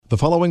The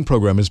following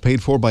program is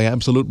paid for by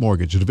Absolute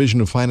Mortgage, a division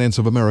of Finance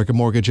of America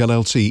Mortgage,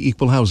 LLC,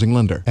 Equal Housing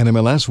Lender,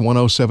 NMLS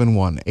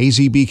 1071,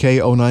 AZBK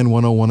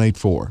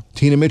 0910184.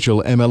 Tina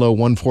Mitchell, MLO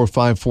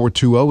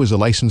 145420, is a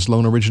licensed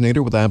loan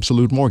originator with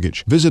Absolute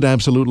Mortgage. Visit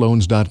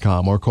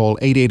AbsoluteLoans.com or call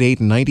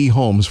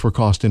 888-90-HOMES for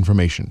cost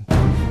information.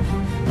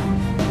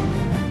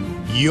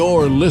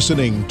 You're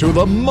listening to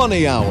The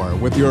Money Hour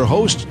with your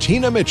host,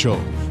 Tina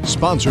Mitchell.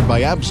 Sponsored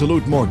by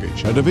Absolute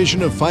Mortgage, a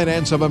division of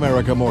Finance of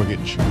America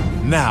Mortgage.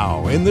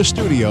 Now, in the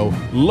studio,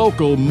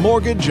 local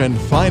mortgage and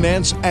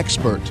finance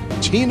expert,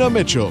 Tina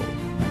Mitchell.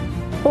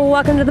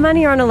 Welcome to The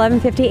Money Hour on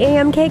 1150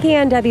 AM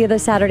KKNW, the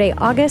Saturday,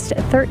 August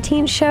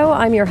 13th show.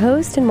 I'm your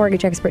host and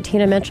mortgage expert,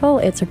 Tina Mitchell.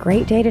 It's a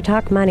great day to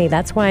talk money.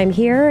 That's why I'm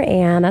here,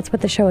 and that's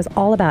what the show is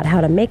all about,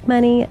 how to make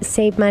money,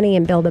 save money,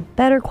 and build a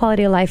better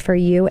quality of life for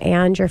you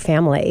and your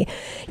family.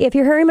 If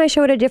you're hearing my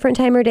show at a different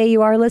time or day,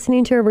 you are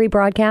listening to a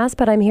rebroadcast,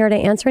 but I'm here to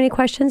answer any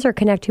questions or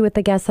connect you with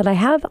the guests that I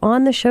have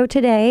on the show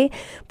today.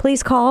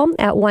 Please call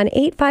at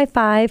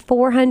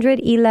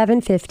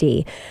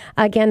 1-855-400-1150.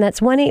 Again,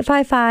 that's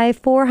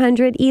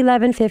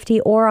 1-855-400-1150.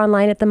 Or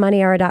online at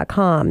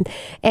themoneyhour.com.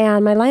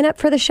 And my lineup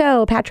for the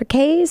show, Patrick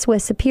Hayes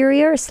with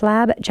Superior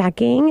Slab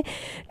Jacking.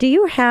 Do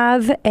you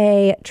have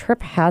a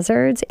trip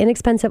hazards,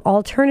 inexpensive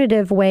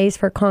alternative ways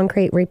for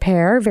concrete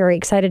repair? Very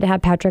excited to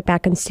have Patrick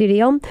back in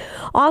studio.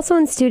 Also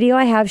in studio,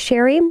 I have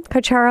Sherry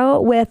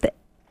Cacharo with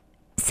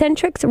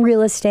Centrix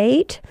Real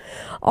Estate.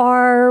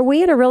 Are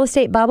we in a real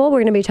estate bubble? We're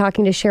going to be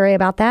talking to Sherry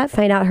about that,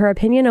 find out her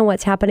opinion on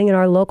what's happening in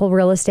our local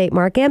real estate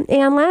market.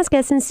 And last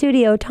guest in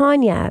studio,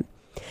 Tanya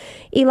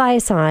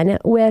Eliason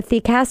with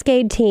the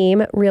Cascade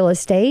Team Real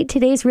Estate.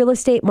 Today's real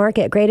estate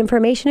market. Great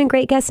information and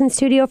great guests in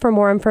studio. For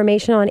more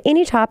information on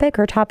any topic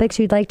or topics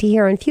you'd like to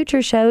hear on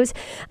future shows,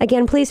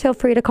 again, please feel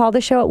free to call the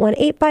show at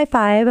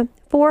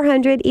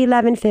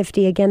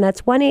 1-855-400-1150. Again,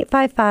 that's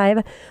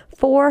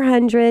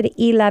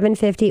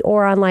 1-855-400-1150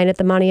 or online at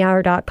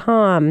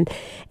themoneyhour.com.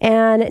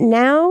 And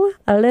now,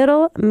 a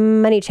little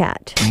money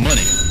chat.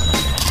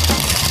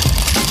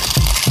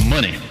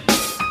 Money.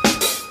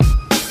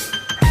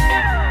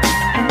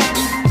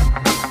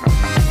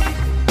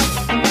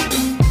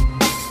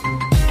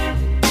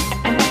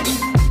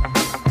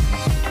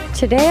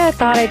 Today I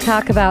thought I'd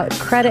talk about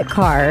credit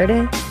card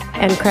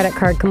and credit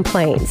card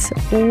complaints.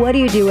 What do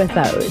you do with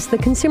those? The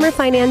Consumer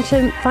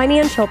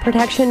Financial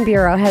Protection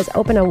Bureau has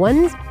opened a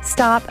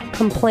one-stop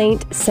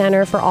complaint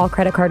center for all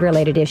credit card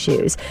related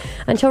issues.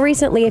 Until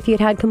recently, if you'd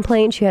had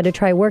complaints, you had to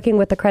try working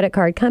with the credit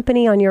card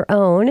company on your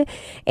own,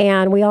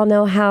 and we all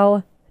know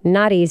how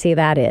not easy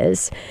that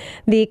is.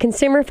 The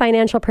Consumer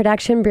Financial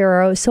Protection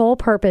Bureau's sole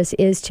purpose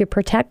is to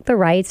protect the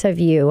rights of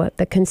you,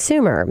 the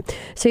consumer.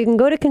 So you can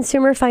go to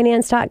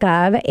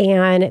consumerfinance.gov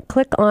and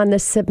click on the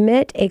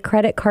Submit a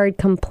Credit Card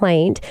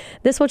Complaint.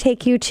 This will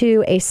take you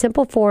to a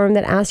simple form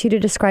that asks you to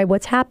describe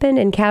what's happened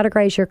and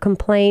categorize your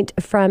complaint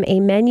from a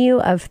menu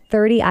of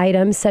 30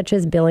 items such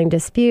as billing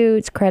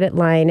disputes, credit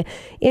line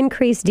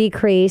increase,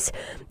 decrease.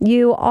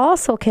 You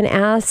also can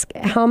ask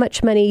how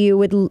much money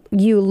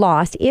you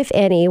lost, if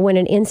any, when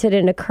an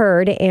incident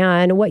occurred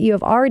and what you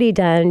have already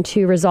done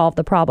to resolve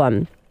the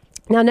problem.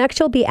 Now, next,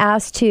 you'll be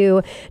asked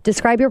to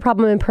describe your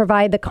problem and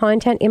provide the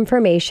content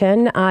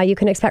information. You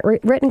can expect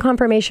written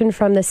confirmation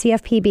from the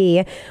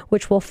CFPB,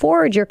 which will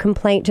forward your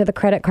complaint to the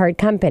credit card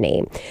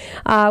company.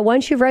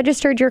 Once you've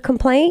registered your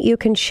complaint, you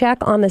can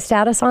check on the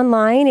status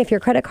online. If your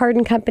credit card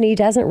and company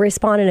doesn't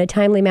respond in a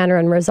timely manner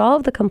and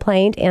resolve the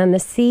complaint, and the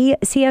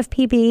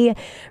CFPB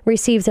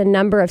receives a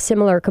number of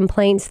similar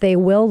complaints, they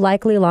will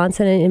likely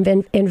launch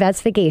an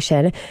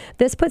investigation.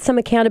 This puts some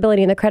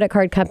accountability in the credit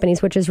card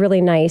companies, which is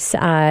really nice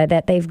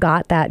that they've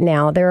got that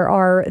now. There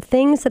are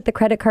things that the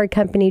credit card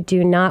company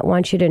do not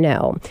want you to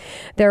know.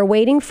 They're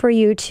waiting for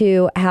you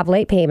to have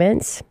late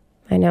payments.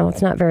 I know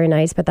it's not very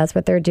nice, but that's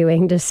what they're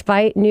doing.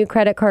 Despite new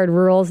credit card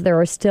rules, there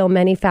are still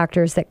many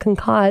factors that can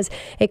cause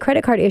a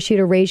credit card issue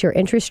to raise your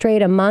interest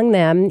rate. Among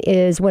them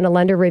is when a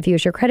lender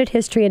reviews your credit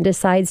history and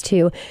decides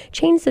to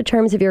change the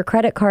terms of your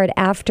credit card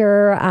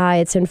after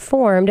it's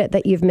informed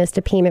that you've missed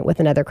a payment with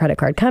another credit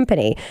card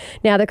company.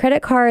 Now, the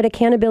Credit Card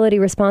Accountability,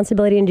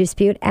 Responsibility, and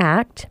Dispute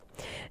Act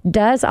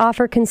does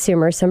offer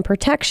consumers some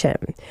protection.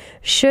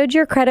 Should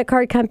your credit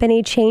card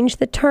company change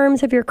the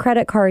terms of your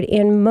credit card,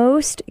 in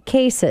most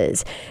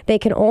cases, they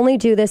can only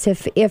do this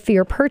if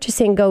your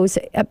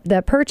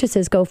the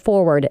purchases go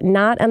forward,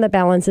 not on the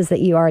balances that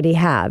you already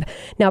have.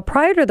 Now,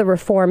 prior to the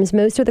reforms,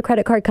 most of the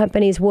credit card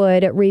companies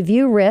would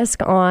review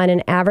risk on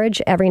an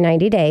average every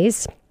 90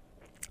 days.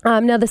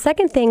 Now, the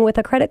second thing with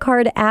the Credit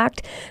Card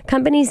Act,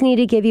 companies need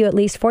to give you at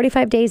least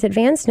 45 days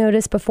advance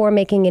notice before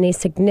making any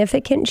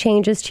significant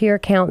changes to your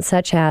account,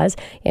 such as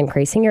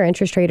increasing your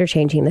interest rate or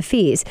changing the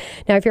fees.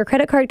 Now, if your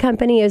credit card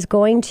company is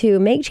going to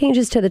make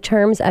changes to the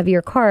terms of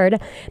your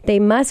card, they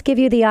must give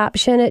you the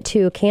option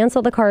to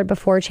cancel the card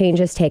before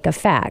changes take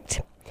effect.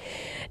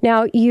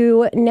 Now,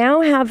 you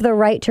now have the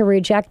right to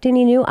reject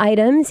any new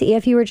items.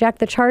 If you reject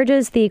the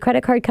charges, the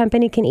credit card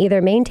company can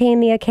either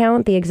maintain the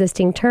account, the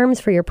existing terms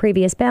for your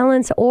previous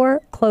balance,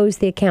 or close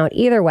the account.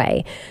 Either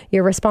way,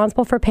 you're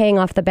responsible for paying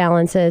off the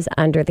balances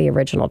under the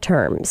original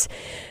terms.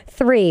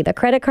 3, the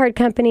credit card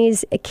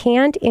companies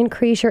can't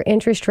increase your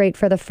interest rate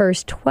for the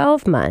first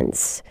 12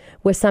 months,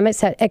 with some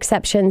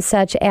exceptions,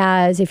 such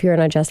as if you're an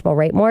adjustable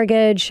rate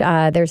mortgage,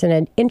 there's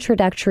an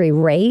introductory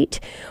rate,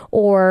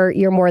 or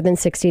you're more than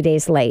 60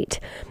 days late.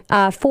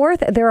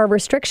 4th, there are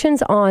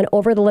restrictions on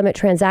over-the-limit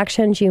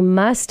transactions. You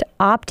must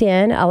opt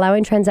in,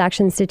 allowing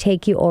transactions to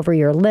take you over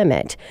your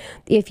limit.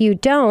 If you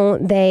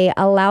don't, they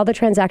allow the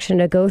transaction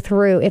to go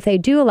through. If they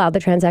do allow the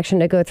transaction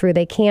to go through,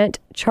 they can't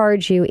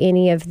charge you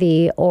any of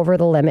the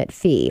over-the-limit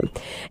fee.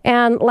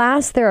 And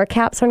last, there are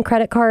caps on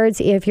credit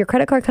cards. If your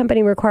credit card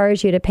company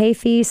requires you to pay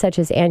fees, such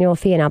as annual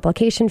fee and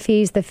application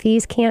fees, the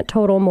fees can't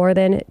total more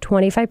than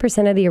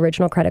 25% of the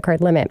original credit card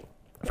limit.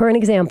 For an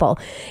example,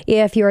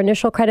 if your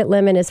initial credit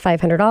limit is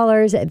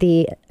 $500,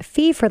 the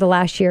fee for the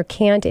last year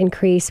can't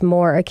increase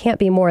more, or can't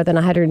be more than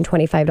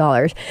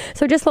 $125.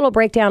 So just a little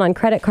breakdown on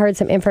credit cards,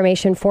 some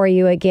information for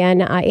you.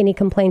 Again, any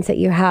complaints that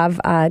you have,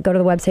 go to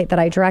the website that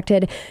I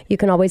directed. You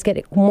can always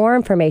get more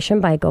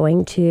information by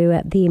going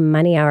to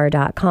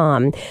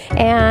themoneyhour.com.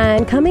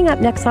 And coming up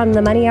next on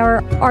The Money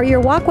Hour, are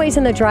your walkways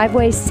and the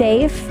driveways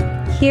safe?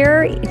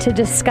 Here to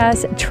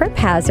discuss trip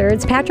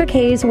hazards, Patrick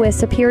Hayes with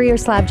Superior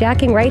Slab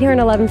Jacking right here in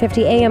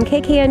 1150 AM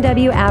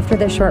KKNW after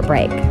this short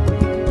break.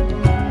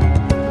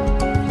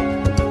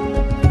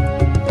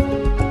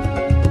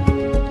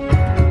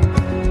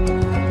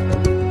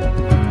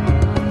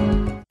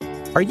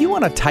 Are you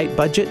on a tight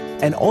budget?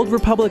 An Old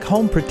Republic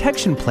Home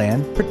Protection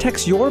Plan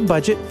protects your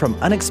budget from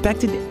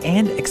unexpected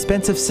and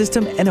expensive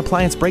system and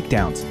appliance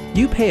breakdowns.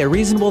 You pay a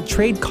reasonable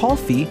trade call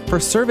fee for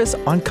service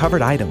on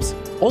covered items.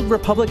 Old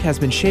Republic has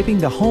been shaping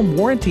the home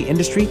warranty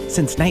industry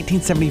since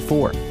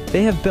 1974.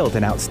 They have built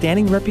an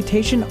outstanding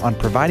reputation on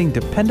providing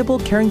dependable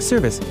caring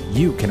service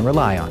you can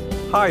rely on.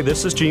 Hi,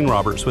 this is Gene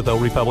Roberts with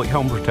Old Republic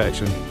Home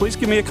Protection. Please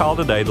give me a call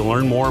today to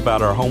learn more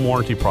about our home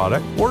warranty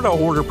product or to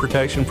order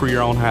protection for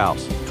your own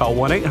house. Call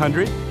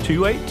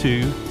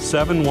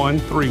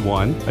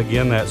 1-800-282-7131.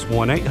 Again, that's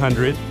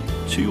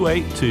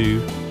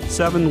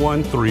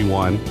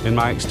 1-800-282-7131, and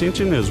my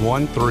extension is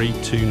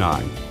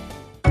 1329.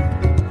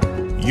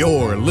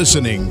 You're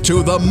listening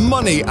to The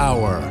Money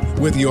Hour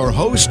with your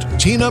host,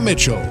 Tina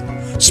Mitchell.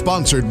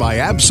 Sponsored by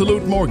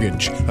Absolute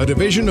Mortgage, a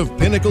division of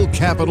Pinnacle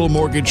Capital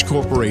Mortgage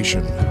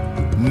Corporation.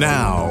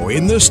 Now,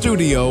 in the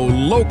studio,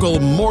 local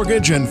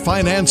mortgage and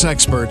finance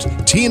expert,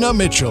 Tina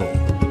Mitchell.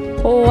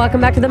 Welcome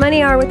back to The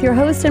Money Hour with your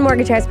host and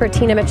mortgage expert,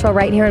 Tina Mitchell,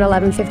 right here at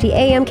 1150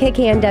 AM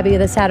KKNW,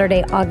 the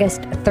Saturday,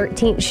 August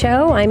 13th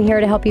show. I'm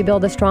here to help you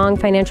build a strong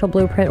financial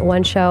blueprint,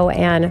 one show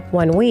and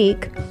 1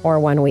 week,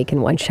 or 1 week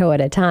and one show at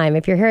a time.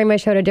 If you're hearing my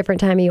show at a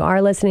different time, you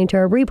are listening to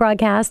a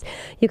rebroadcast,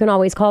 you can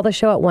always call the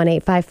show at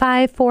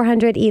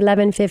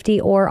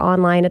 1-855-400-1150 or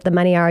online at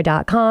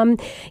themoneyhour.com.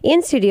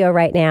 In studio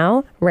right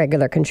now,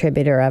 regular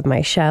contributor of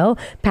my show,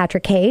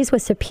 Patrick Hayes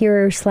with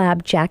Superior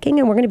Slab Jacking,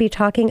 and we're going to be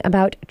talking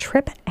about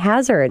trip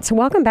hazards.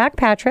 Welcome back,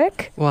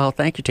 Patrick. Well,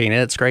 thank you, Tina.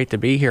 It's great to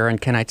be here.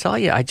 And can I tell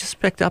you, I just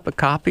picked up a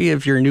copy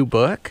of your new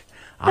book.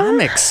 I'm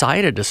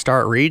excited to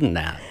start reading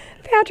that.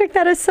 Patrick,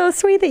 that is so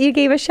sweet that you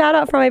gave a shout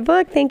out for my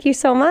book. Thank you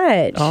so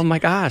much. Oh my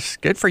gosh.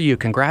 Good for you.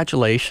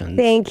 Congratulations.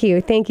 Thank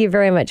you. Thank you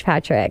very much,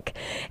 Patrick.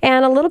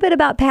 And a little bit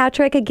about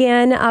Patrick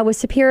again with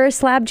Superior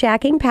Slab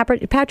Jacking.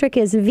 Patrick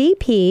is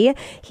VP.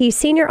 He's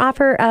senior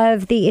officer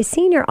of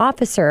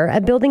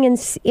Building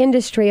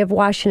Industry of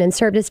Washington,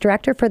 served as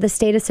director for the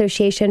State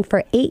Association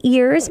for 8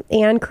 years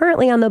and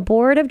currently on the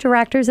board of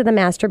directors of the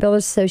Master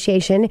Builders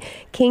Association,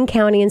 King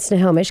County and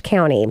Snohomish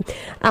County.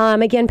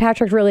 Again,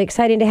 Patrick, really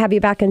exciting to have you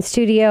back in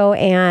studio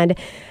and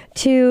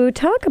to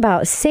talk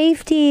about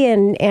safety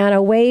and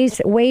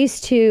ways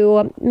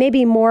to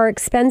maybe more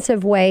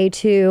expensive way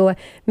to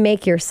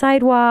make your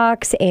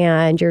sidewalks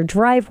and your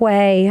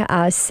driveway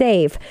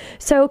safe.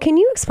 So can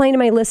you explain to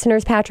my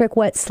listeners, Patrick,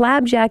 what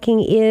slab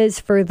jacking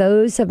is for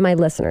those of my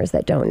listeners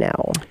that don't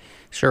know?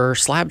 Sure.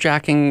 Slab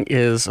jacking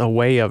is a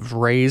way of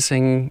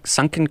raising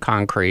sunken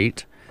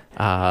concrete.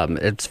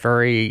 It's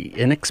very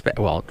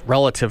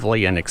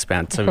relatively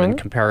inexpensive in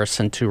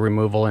comparison to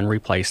removal and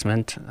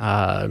replacement.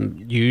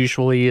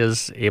 Usually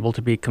is able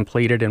to be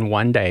completed in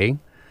 1 day.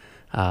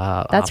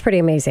 That's pretty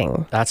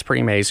amazing. That's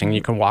pretty amazing.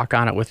 You can walk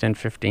on it within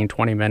 15,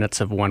 20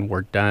 minutes of when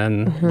we're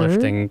done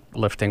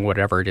lifting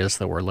whatever it is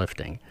that we're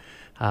lifting.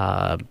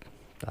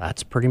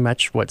 That's pretty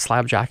much what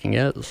slab jacking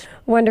is.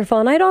 Wonderful.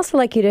 And I'd also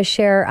like you to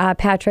share,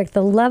 Patrick,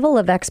 the level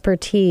of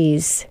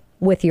expertise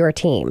with your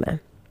team.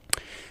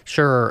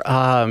 Sure.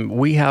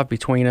 We have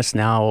between us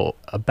now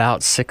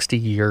about 60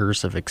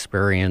 years of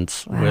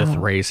experience with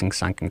raising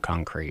sunken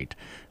concrete.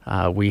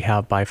 We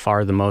have by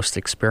far the most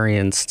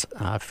experienced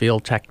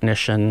field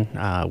technician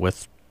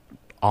with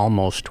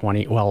almost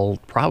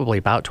probably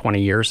about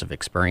 20 years of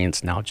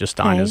experience now just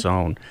on his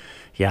own.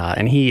 Yeah,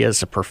 and he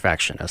is a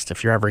perfectionist.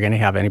 If you're ever going to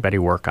have anybody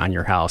work on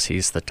your house,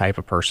 he's the type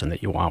of person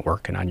that you want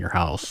working on your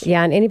house.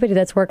 Yeah, and anybody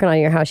that's working on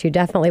your house, you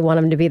definitely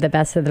want them to be the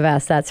best of the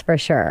best. That's for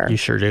sure. You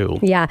sure do.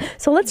 Yeah.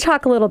 So let's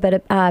talk a little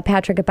bit,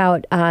 Patrick,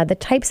 about the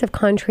types of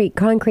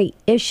concrete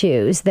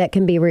issues that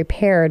can be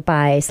repaired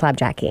by slab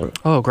jacking.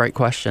 Oh, great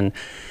question.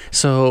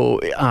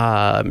 So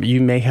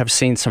you may have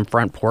seen some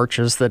front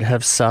porches that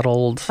have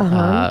settled,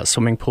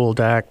 swimming pool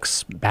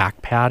decks,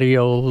 back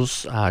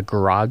patios,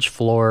 garage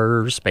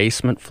floors,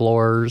 basement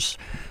floors,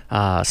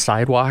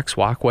 sidewalks,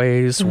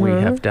 walkways. We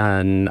have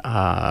done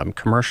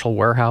commercial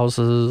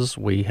warehouses.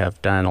 We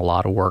have done a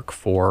lot of work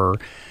for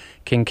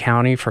King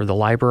County for the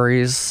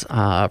libraries,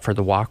 for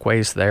the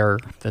walkways there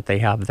that they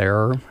have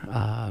there.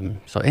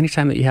 So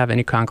anytime that you have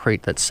any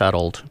concrete that's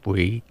settled,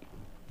 we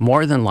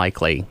more than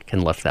likely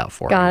can lift that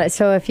for you. Got it.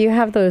 So if you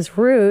have those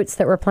roots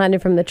that were planted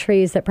from the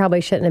trees that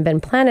probably shouldn't have been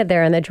planted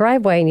there in the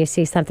driveway and you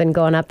see something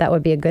going up, that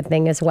would be a good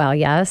thing as well,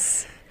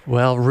 yes?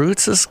 Well,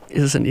 roots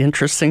is an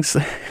interesting so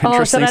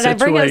situation. I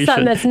bring up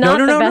something that's not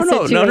the best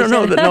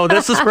situation. No,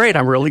 this is great.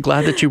 I'm really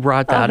glad that you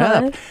brought that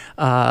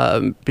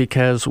up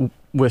because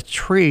with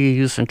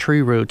trees and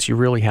tree roots, you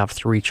really have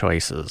three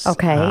choices.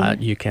 Okay.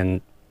 You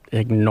can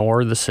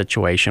ignore the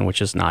situation,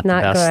 which is not the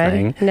best good.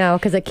 thing. No,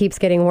 because it keeps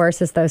getting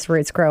worse as those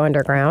roots grow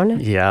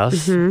underground.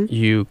 Yes.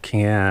 You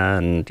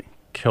can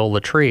kill the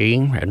tree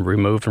and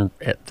remove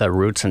the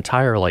roots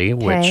entirely,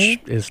 which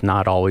is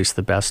not always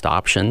the best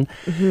option.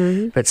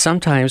 But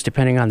sometimes,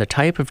 depending on the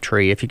type of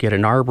tree, if you get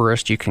an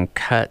arborist, you can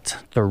cut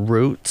the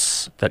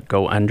roots that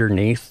go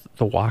underneath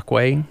the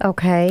walkway.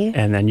 Okay.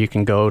 And then you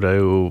can go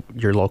to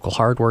your local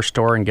hardware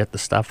store and get the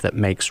stuff that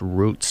makes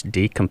roots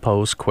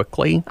decompose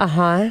quickly.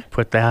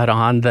 Put that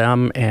on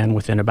them, and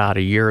within about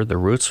a year, the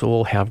roots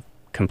will have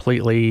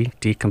completely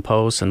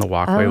decomposed and the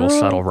walkway will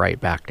settle right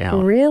back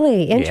down.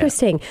 Really?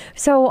 Interesting. Yeah.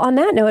 So on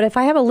that note, if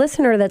I have a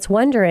listener that's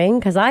wondering,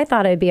 because I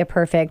thought it'd be a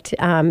perfect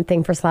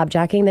thing for slab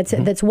jacking,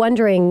 that's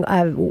wondering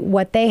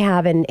what they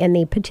have and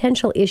the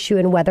potential issue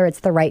and whether it's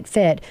the right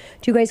fit,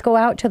 do you guys go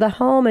out to the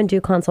home and do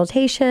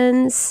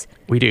consultations?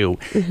 We do.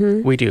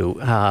 We do.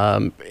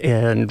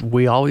 And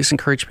we always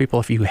encourage people,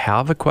 if you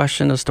have a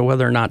question as to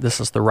whether or not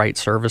this is the right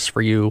service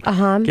for you,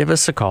 give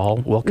us a call.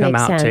 We'll come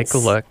out, take a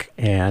look,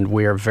 and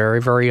we are very,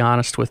 very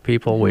honest with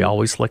people. We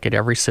always look at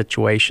every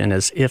situation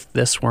as if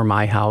this were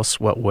my house,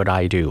 what would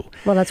I do?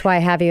 Well, that's why I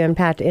have you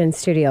in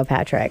studio,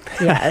 Patrick.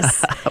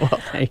 Yes.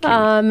 Well, thank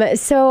you.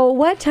 So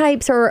what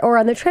types or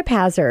on the trip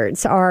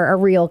hazards are a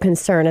real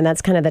concern, and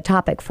that's kind of the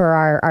topic for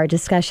our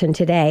discussion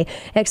today,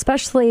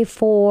 especially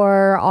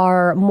for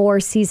our more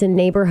seasoned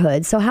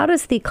neighborhoods. So how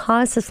does the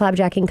cost of slab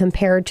jacking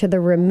compare to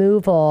the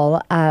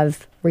removal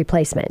of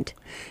replacement?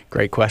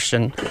 Great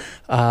question.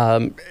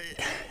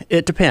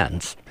 It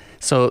depends.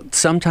 So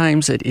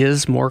sometimes it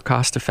is more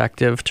cost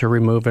effective to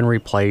remove and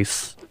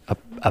replace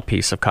a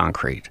piece of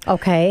concrete.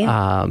 Okay.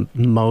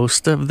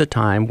 Most of the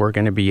time, we're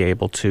going to be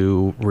able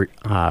to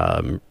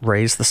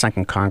raise the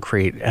sunken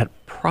concrete at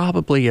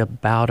probably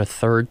about a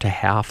third to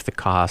half the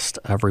cost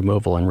of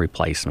removal and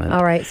replacement.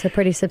 All right, so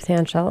pretty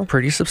substantial.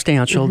 Pretty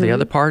substantial. The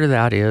other part of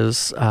that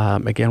is,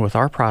 again, with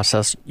our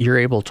process, you're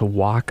able to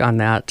walk on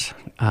that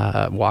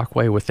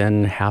walkway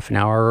within half an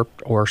hour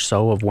or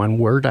so of when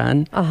we're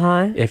done.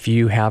 If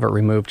you have it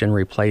removed and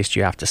replaced,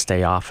 you have to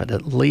stay off it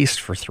at least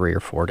for 3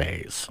 or 4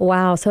 days.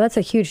 Wow, so that's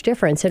a huge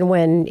difference in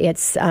when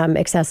it's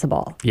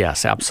accessible.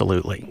 Yes,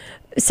 absolutely.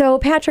 So,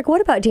 Patrick, what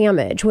about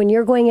damage? When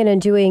you're going in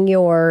and doing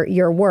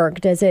your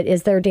work,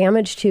 is there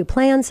damage to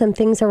plants and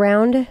things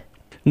around?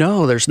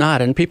 No, there's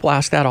not. And people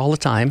ask that all the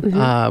time.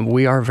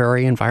 We are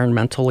very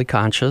environmentally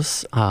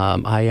conscious.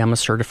 I am a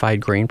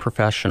certified green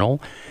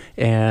professional,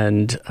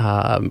 and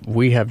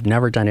we have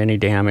never done any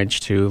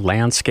damage to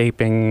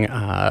landscaping,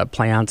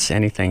 plants,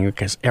 anything,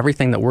 because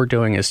everything that we're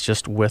doing is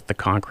just with the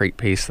concrete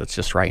piece that's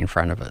just right in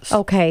front of us.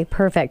 Okay,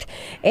 perfect.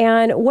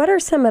 And what are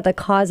some of the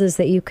causes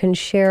that you can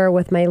share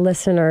with my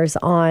listeners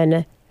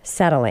on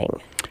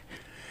settling?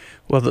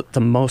 Well,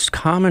 the most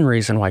common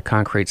reason why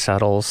concrete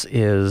settles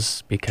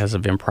is because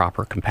of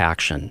improper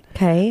compaction.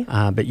 Okay.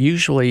 But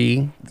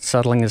usually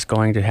settling is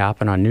going to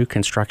happen on new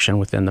construction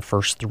within the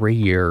first 3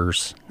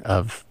 years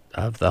of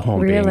the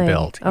home being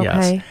built. Okay.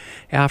 Yes.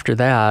 After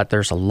that,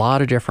 there's a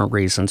lot of different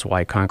reasons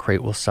why concrete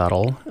will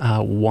settle.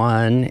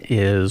 One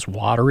is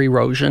water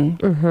erosion.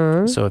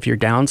 So if your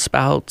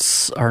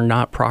downspouts are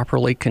not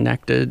properly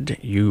connected,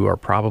 you are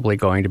probably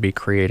going to be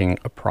creating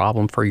a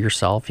problem for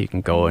yourself. You can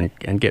go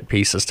and get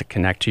pieces to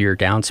connect to your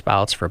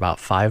downspouts for about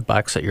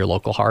 $5 at your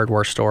local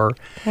hardware store.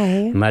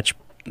 Okay.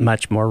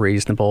 Much more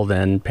reasonable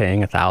than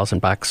paying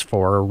 $1,000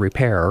 for a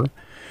repair.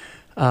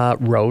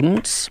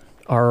 Rodents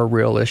are a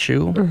real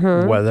issue,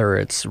 whether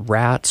it's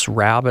rats,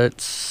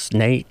 rabbits,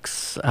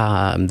 snakes,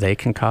 they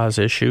can cause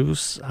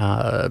issues.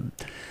 The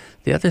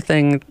other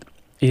thing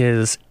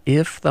is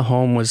if the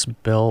home was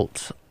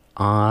built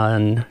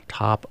on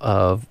top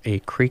of a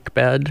creek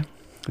bed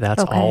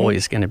That's Okay.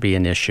 always going to be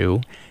an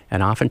issue.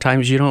 And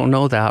oftentimes you don't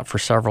know that for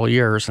several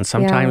years. And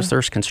sometimes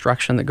there's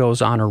construction that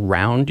goes on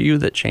around you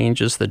that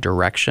changes the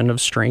direction of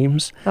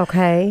streams.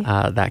 Okay.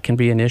 That can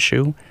be an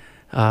issue.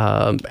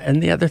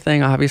 And the other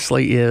thing,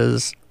 obviously,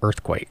 is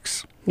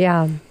earthquakes.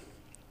 Yeah.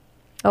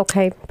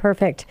 Okay,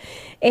 perfect.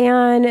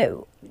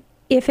 And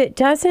if it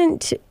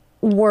doesn't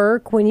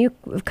work when you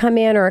come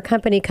in or a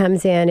company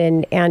comes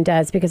in and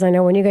does, because I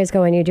know when you guys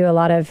go in, you do a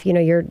lot of,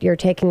 you're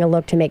taking a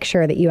look to make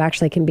sure that you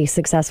actually can be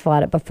successful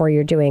at it before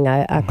you're doing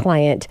a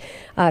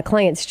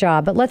client's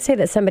job. But let's say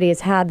that somebody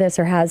has had this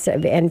or has,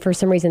 and for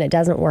some reason it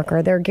doesn't work.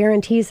 Are there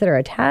guarantees that are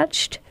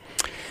attached?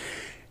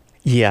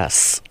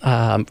 Yes.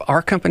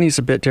 Our company is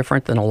a bit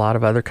different than a lot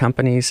of other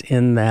companies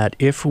in that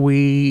if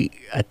we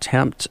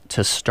attempt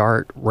to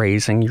start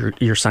raising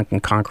your sunken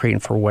concrete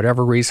and for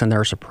whatever reason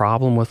there's a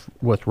problem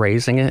with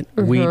raising it,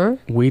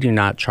 we do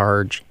not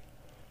charge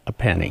a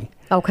penny.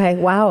 Okay,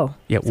 wow.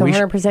 Yeah, so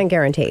 100%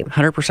 guarantee.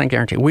 100%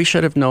 guarantee. We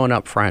should have known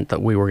up front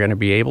that we were going to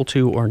be able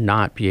to or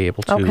not be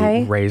able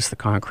to raise the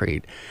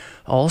concrete.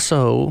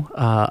 Also,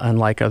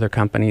 unlike other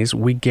companies,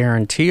 we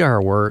guarantee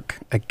our work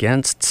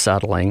against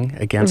settling,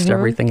 against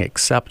everything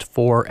except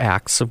for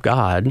acts of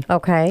God.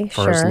 Okay,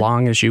 for as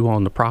long as you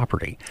own the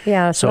property.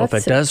 Yeah. So if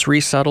it does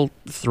resettle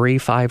 3,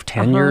 5,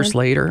 10 years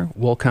later,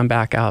 we'll come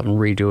back out and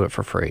redo it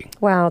for free.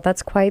 Wow,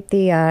 that's quite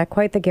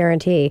the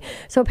guarantee.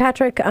 So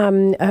Patrick,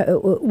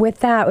 with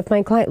that, with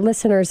my client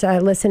listeners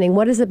listening,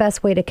 what is the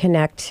best way to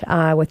connect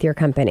with your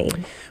company?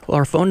 Well,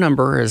 our phone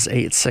number is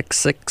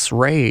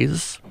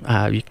 866-RAISE.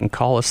 You can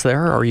call us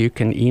there, or you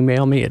can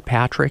email me at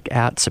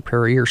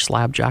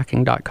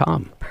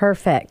patrick@superiorslabjacking.com.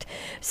 Perfect.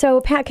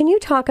 So, Pat, can you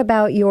talk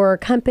about your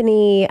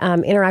company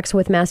interacts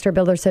with Master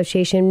Builder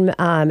Association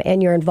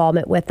and your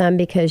involvement with them?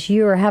 Because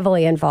you are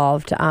heavily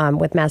involved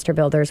with Master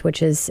Builders,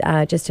 which is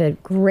just a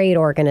great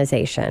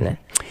organization.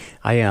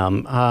 I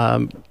am.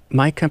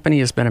 My company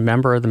has been a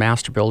member of the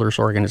Master Builders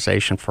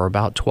organization for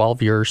about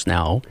 12 years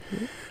now.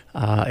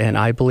 And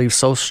I believe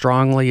so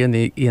strongly in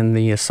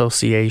the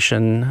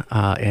association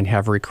and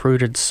have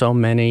recruited so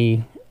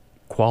many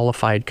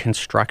qualified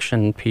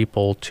construction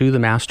people to the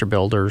Master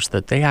Builders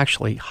that they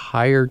actually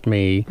hired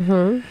me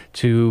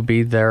to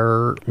be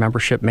their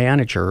membership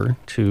manager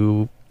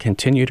to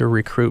continue to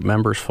recruit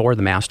members for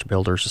the Master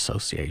Builders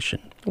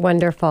Association.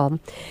 Wonderful.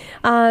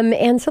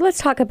 And so let's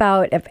talk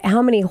about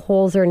how many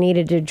holes are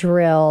needed to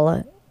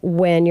drill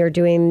when you're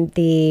doing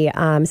the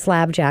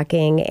slab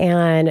jacking,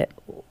 and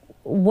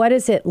what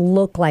does it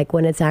look like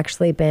when it's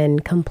actually been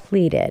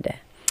completed?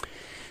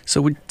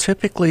 So we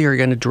typically are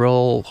going to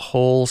drill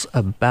holes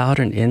about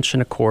 1.25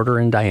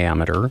 inches in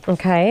diameter.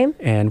 Okay.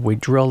 And we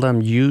drill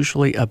them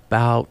usually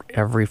about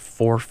every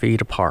 4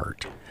 feet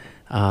apart.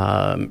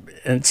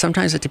 And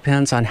sometimes it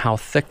depends on how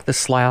thick the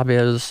slab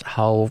is,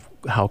 how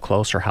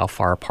close or how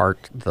far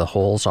apart the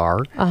holes are.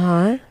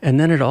 Uh-huh. And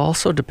then it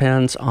also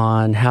depends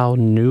on how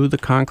new the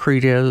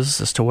concrete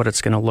is as to what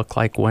it's going to look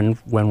like when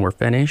we're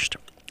finished,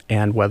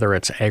 and whether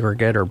it's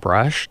aggregate or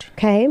brushed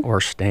or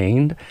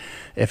stained.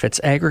 If it's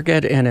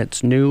aggregate and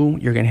it's new,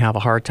 you're going to have a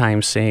hard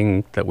time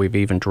seeing that we've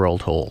even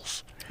drilled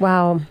holes.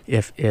 Wow.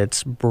 If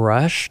it's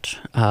brushed,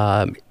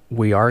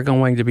 we are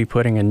going to be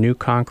putting a new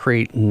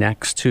concrete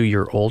next to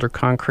your older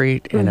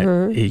concrete,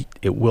 and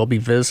it will be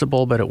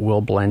visible, but it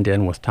will blend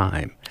in with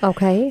time.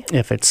 Okay.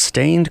 If it's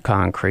stained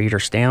concrete or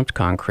stamped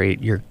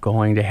concrete, you're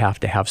going to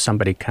have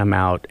somebody come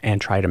out and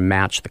try to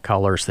match the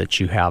colors that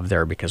you have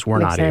there, because we're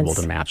not able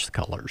to match the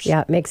colors.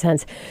 Yeah, makes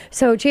sense.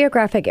 So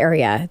geographic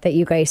area that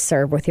you guys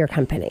serve with your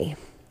company?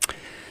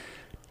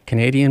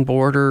 Canadian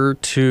border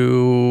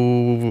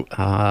to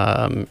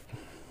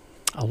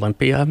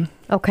Olympia.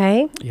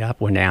 Okay.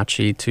 Yep,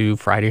 Wenatchee to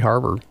Friday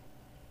Harbor.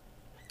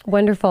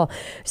 Wonderful.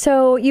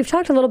 So you've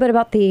talked a little bit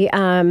about the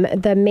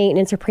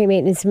maintenance or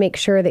pre-maintenance to make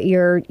sure that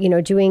you're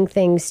doing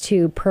things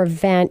to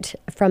prevent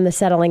from the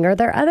settling. Are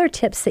there other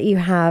tips that you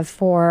have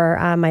for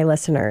my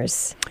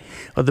listeners?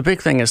 Well, the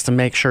big thing is to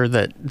make sure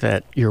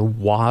that your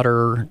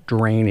water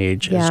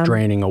drainage is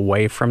draining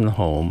away from the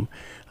home.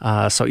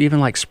 So even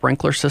like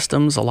sprinkler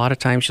systems, a lot of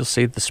times you'll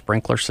see the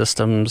sprinkler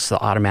systems,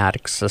 the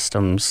automatic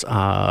systems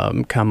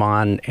come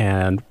on,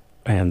 and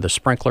the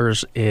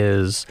sprinklers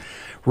is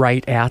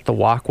right at the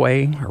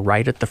walkway or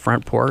right at the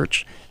front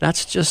porch.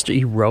 That's just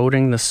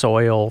eroding the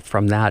soil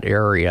from that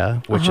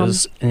area, which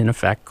is in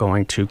effect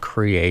going to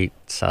create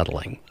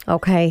settling.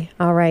 Okay.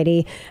 All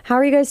righty. How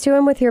are you guys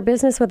doing with your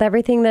business with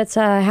everything that's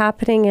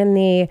happening in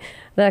the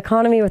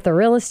economy with the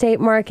real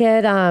estate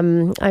market?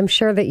 I'm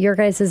sure that your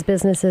guys'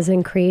 business has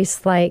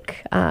increased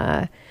like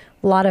a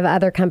lot of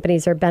other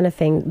companies are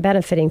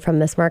benefiting from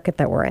this market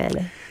that we're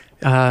in.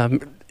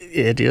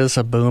 It is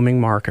a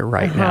booming market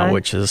right now,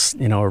 which is,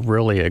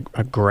 really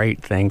a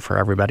great thing for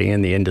everybody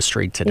in the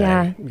industry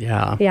today.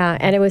 Yeah.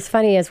 And it was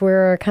funny, as we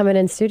were coming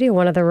in studio,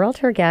 one of the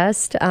realtor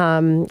guests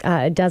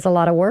does a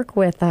lot of work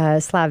with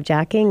slab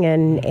jacking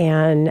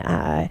and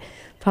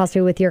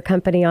possibly with your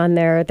company on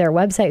their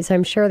website. So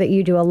I'm sure that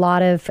you do a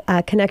lot of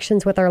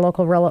connections with our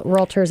local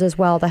realtors as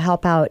well to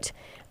help out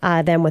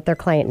them with their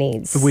client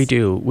needs. We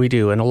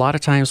do. And a lot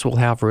of times we'll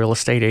have real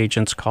estate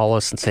agents call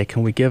us and say,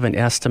 can we give an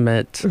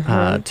estimate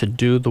to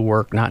do the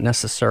work? Not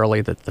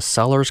necessarily that the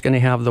seller's going to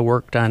have the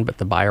work done, but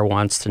the buyer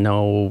wants to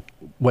know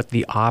what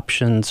the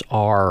options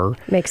are.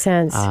 Makes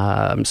sense.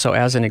 So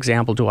as an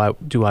example, do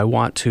I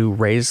want to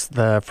raise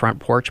the front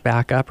porch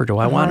back up, or do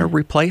I want to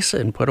replace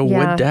it and put a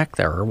wood deck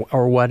there,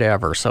 or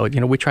whatever? So,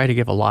 we try to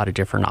give a lot of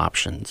different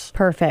options.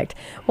 Perfect.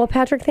 Well,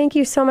 Patrick, thank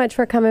you so much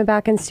for coming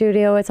back in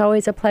studio. It's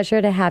always a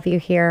pleasure to have you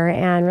here,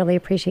 and really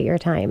appreciate your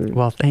time.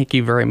 Well, thank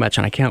you very much,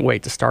 and I can't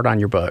wait to start on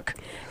your book.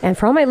 And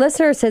for all my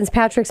listeners, since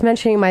Patrick's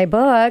mentioning my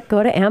book,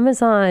 go to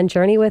Amazon,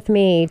 Journey with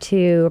Me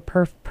to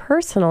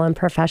Personal and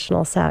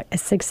Professional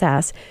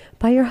Success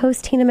by your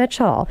host, Tina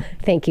Mitchell.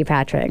 Thank you,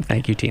 Patrick.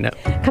 Thank you, Tina.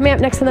 Coming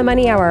up next in the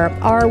Money Hour,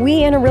 are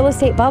we in a real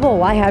estate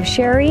bubble? I have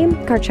Sherry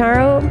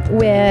Carcharo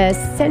with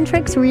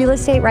Centrix Real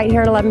Estate right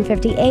here at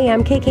 1150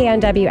 AM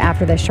KKNW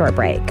after this short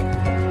break.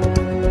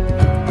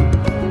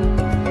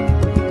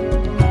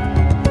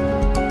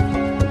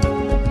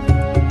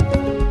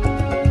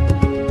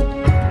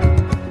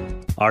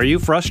 Are you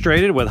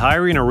frustrated with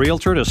hiring a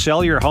realtor to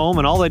sell your home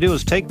and all they do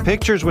is take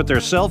pictures with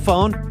their cell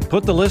phone,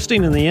 put the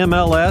listing in the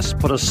MLS,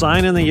 put a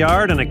sign in the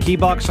yard and a key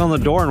box on the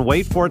door and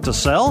wait for it to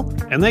sell?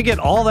 And they get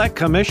all that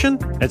commission?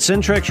 At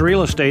Centrix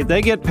Real Estate,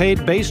 they get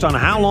paid based on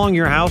how long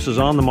your house is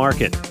on the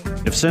market.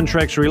 If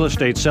Centrix Real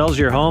Estate sells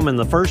your home in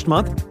the first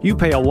month, you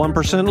pay a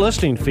 1%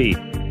 listing fee.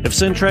 If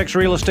Centrix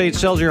Real Estate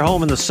sells your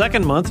home in the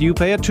second month, you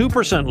pay a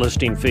 2%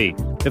 listing fee.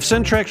 If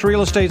Centrix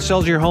Real Estate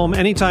sells your home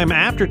anytime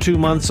after 2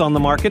 months on the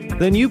market,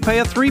 then you pay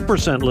a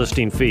 3%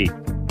 listing fee.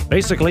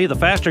 Basically, the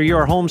faster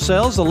your home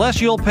sells, the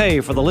less you'll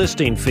pay for the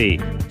listing fee.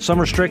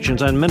 Some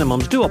restrictions and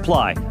minimums do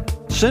apply.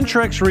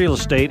 Centrix Real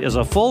Estate is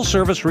a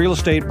full-service real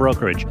estate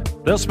brokerage.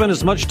 They'll spend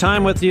as much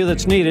time with you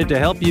that's needed to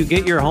help you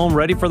get your home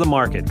ready for the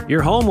market.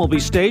 Your home will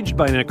be staged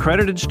by an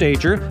accredited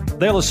stager.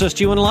 They'll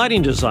assist you in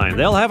lighting design.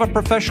 They'll have a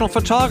professional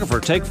photographer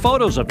take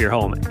photos of your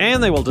home,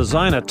 and they will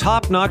design a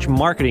top-notch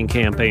marketing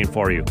campaign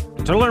for you.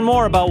 To learn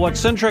more about what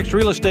Centrix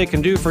Real Estate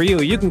can do for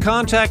you, you can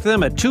contact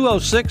them at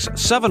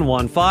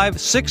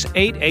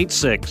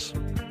 206-715-6886.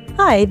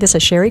 Hi, this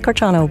is Sherry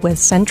Carchano with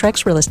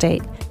Centrix Real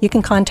Estate. You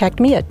can contact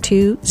me at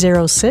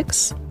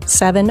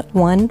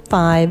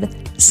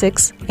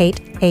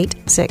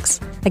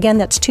 206-715-6886. Again,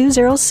 that's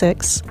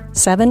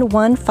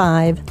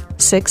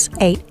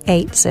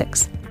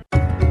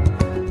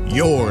 206-715-6886.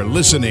 You're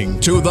listening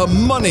to The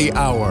Money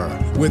Hour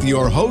with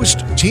your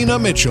host, Tina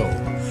Mitchell.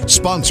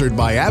 Sponsored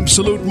by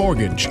Absolute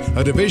Mortgage,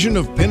 a division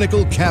of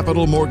Pinnacle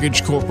Capital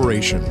Mortgage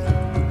Corporation.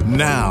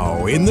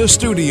 Now, in the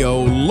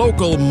studio,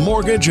 local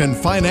mortgage and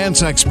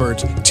finance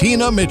expert,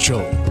 Tina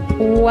Mitchell.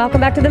 Welcome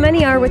back to the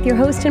Money Hour with your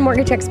host and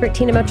mortgage expert,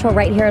 Tina Mitchell,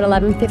 right here at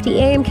 1150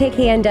 AM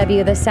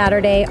KKNW, the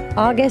Saturday,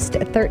 August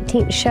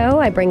 13th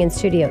show. I bring in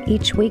studio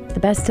each week the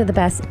best of the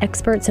best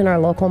experts in our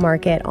local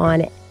market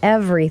on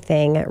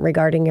everything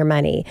regarding your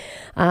money.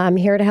 I'm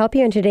here to help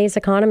you in today's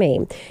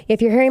economy.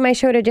 If you're hearing my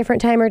show at a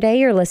different time or day,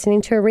 you're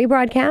listening to a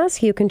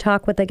rebroadcast, you can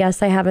talk with the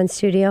guests I have in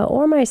studio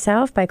or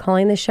myself by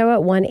calling the show at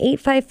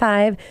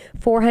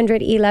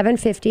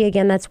 1-855-400-1150.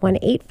 Again, that's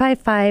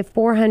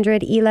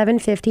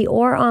 1-855-400-1150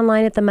 or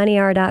online at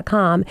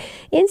themoneyhour.com.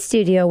 In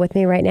studio with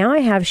me right now, I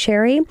have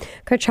Sherry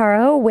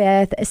Carcharo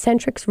with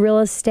Centrix Real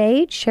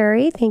Estate.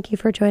 Sherry, thank you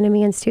for joining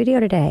me in studio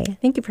today.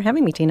 Thank you for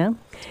having me, Tina.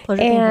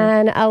 Pleasure being here.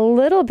 And a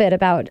little bit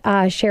about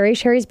Sherry.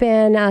 Sherry's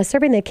been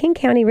serving the King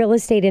County real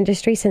estate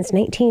industry since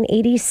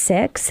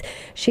 1986.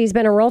 She's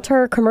been a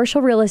realtor,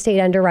 commercial real estate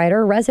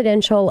underwriter,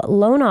 residential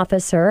loan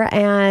officer,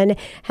 and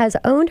has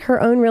owned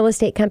her own real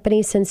estate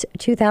company since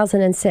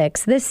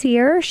 2006. This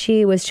year,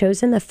 she was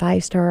chosen the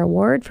 5-star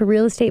award for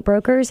real estate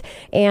brokers,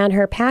 and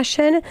her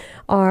passion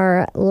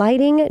are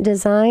lighting,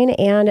 design,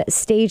 and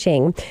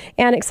staging.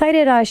 And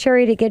excited,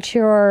 Sherry, to get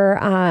your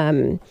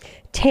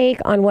take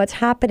on what's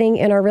happening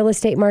in our real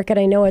estate market.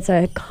 I know it's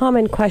a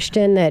common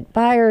question that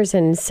buyers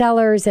and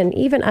sellers and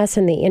even us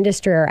in the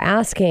industry are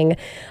asking.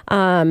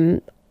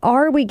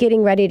 Are we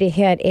getting ready to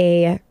hit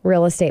a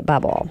real estate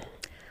bubble?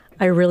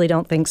 I really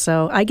don't think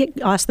so. I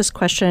get asked this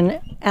question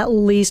at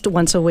least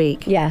once a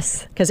week.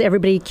 Yes. Because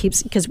everybody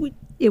keeps, because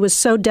it was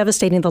so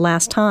devastating the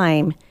last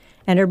time,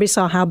 and everybody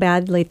saw how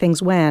badly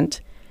things went.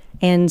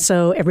 And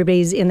so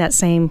everybody's in that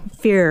same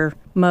fear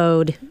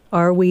mode.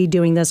 Are we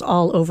doing this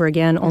all over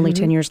again only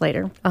 10 years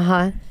later?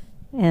 Uh-huh.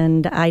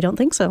 And I don't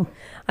think so.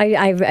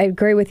 I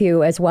agree with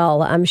you as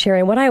well,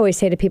 Sherry. What I always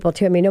say to people,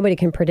 too, I mean, nobody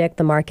can predict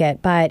the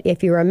market, but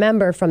if you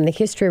remember from the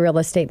history of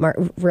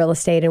real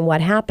estate and what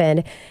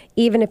happened,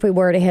 even if we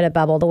were to hit a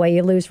bubble, the way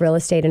you lose real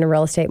estate in a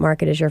real estate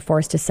market is you're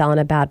forced to sell in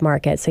a bad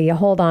market. So you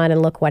hold on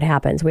and look what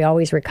happens. We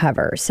always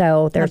recover.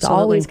 So there's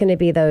always going to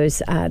be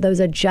those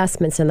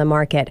adjustments in the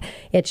market.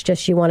 It's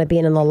just you want to be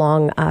in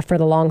the for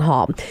the long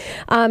haul.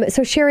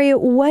 So Sherry,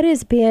 what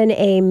has been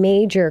a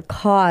major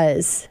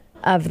cause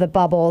of the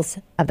bubbles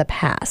of the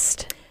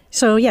past?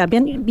 So yeah,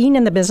 being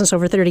in the business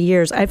over 30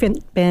 years, I've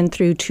been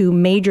through 2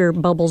 major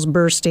bubbles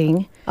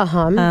bursting.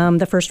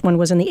 The first one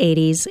was in the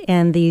 80s,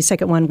 and the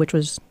second one, which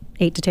was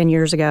 8 to 10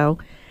 years ago.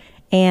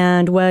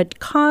 And what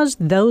caused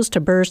those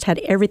to burst had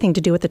everything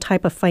to do with the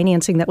type of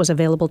financing that was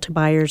available to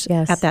buyers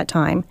at that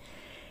time.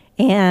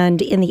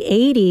 And in the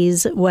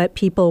 80s, what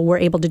people were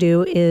able to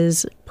do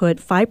is put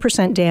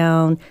 5%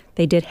 down.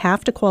 They did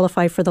have to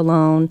qualify for the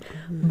loan,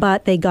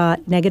 but they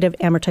got negative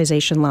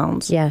amortization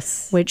loans.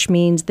 Yes. Which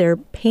means their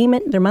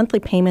monthly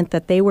payment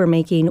that they were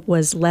making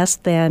was less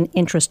than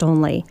interest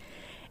only.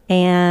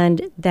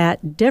 And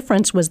that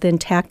difference was then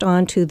tacked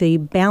on to the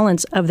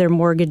balance of their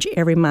mortgage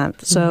every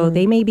month. So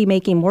they may be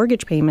making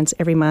mortgage payments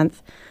every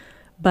month,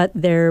 but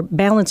their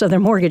balance of their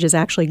mortgage is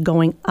actually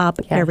going up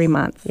every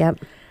month. Yep.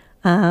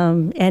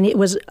 And it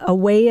was a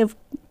way of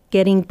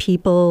getting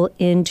people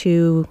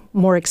into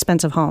more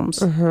expensive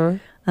homes.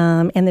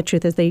 And the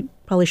truth is they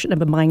probably shouldn't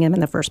have been buying them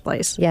in the first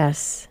place.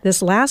 Yes.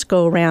 This last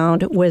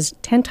go-around was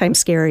 10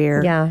 times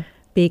scarier. Yeah.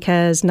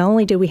 Because not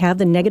only did we have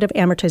the negative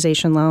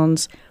amortization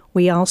loans,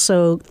 we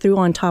also threw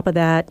on top of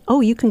that,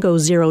 you can go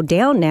zero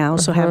down now,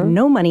 so have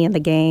no money in the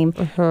game,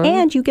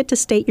 and you get to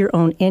state your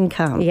own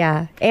income.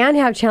 Yeah, and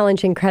have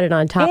challenging credit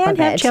on top of it. And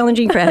have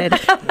challenging credit.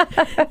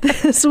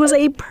 This was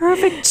a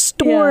perfect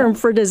storm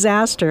for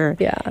disaster.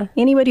 Yeah.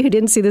 Anybody who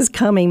didn't see this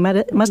coming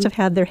must have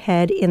had their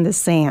head in the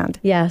sand.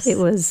 Yes. It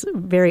was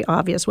very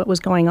obvious what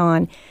was going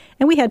on.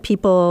 And we had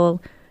people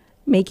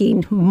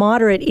making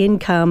moderate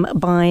income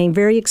buying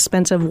very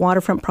expensive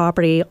waterfront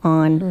property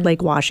on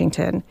Lake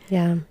Washington.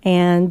 Yeah.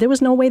 And there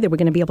was no way they were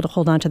going to be able to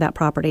hold on to that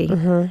property.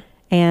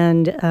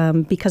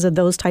 And because of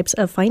those types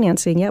of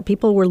financing,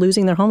 people were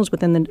losing their homes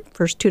within the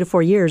first 2 to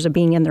 4 years of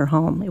being in their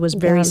home. It was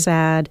very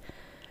sad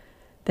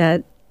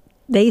that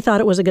they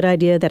thought it was a good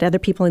idea, that other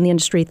people in the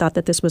industry thought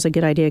that this was a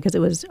good idea because it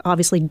was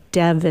obviously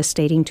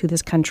devastating to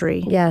this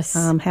country. Yes.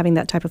 Having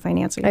that type of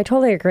financing. I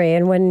totally agree.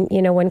 And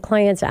when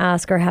clients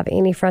ask or have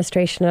any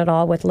frustration at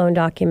all with loan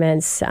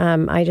documents,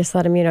 I just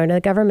let them,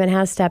 the government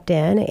has stepped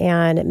in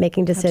and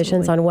making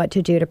decisions on what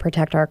to do to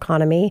protect our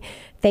economy.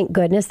 Thank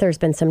goodness there's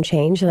been some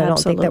change, and I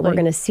don't think that we're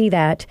going to see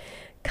that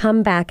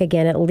come back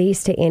again, at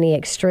least to any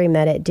extreme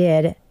that it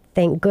did.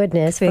 Thank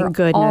goodness for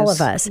all of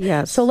us.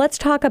 Yes. So let's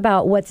talk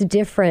about what's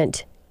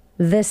different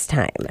this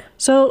time.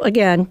 So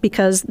again,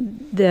 because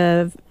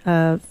the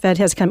Fed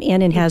has come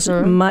in and has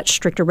much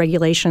stricter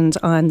regulations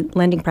on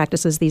lending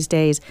practices these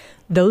days,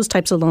 those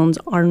types of loans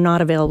are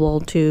not available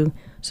to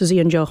Susie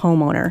and Joe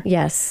homeowner.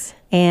 Yes.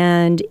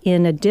 And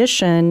in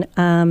addition,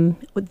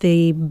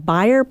 the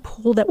buyer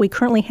pool that we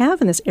currently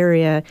have in this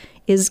area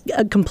is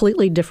a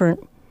completely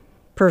different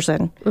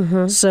person.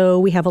 So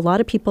we have a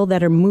lot of people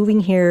that are moving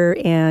here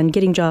and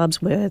getting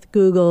jobs with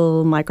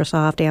Google,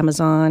 Microsoft,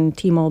 Amazon,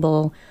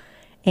 T-Mobile.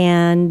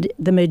 And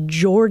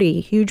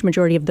the huge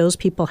majority of those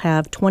people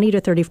have 20 to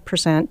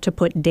 30% to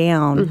put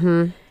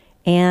down.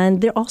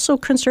 And they're also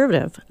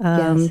conservative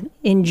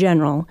in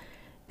general.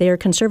 They're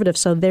conservative,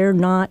 so they're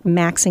not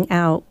maxing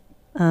out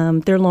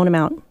their loan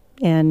amount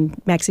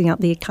and maxing out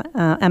the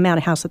amount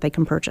of house that they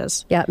can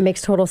purchase. Yeah, it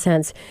makes total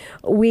sense.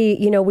 We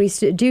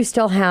do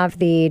still have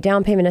the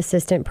down payment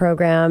assistant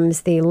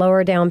programs, the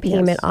lower down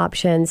payment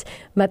options,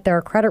 but there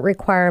are credit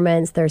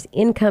requirements, there's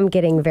income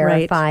getting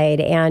verified,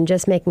 and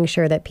just making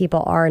sure that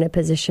people are in a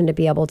position to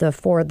be able to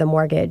afford the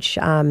mortgage,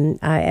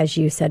 as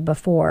you said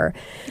before.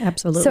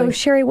 Absolutely. So,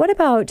 Sherry, what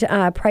about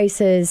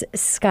prices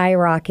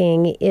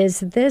skyrocketing? Is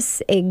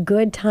this a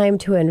good time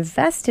to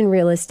invest in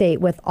real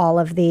estate with all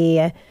of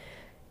the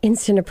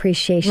instant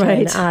appreciation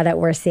that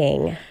we're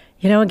seeing?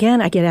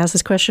 Again, I get asked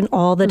this question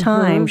all the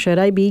time. Should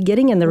I be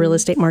getting in the real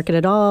estate market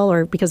at all?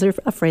 Or because they're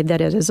afraid that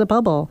it is a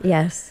bubble.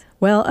 Yes.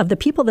 Well, of the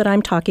people that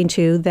I'm talking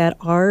to that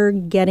are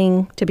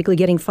typically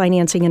getting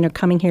financing and are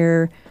coming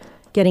here,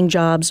 getting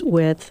jobs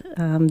with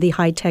the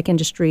high-tech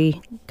industry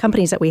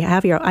companies that we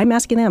have here, I'm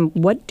asking them,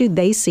 what do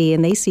they see?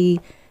 And they see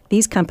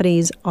these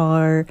companies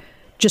are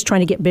just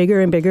trying to get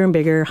bigger and bigger and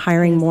bigger,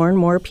 hiring more and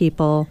more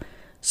people.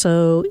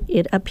 So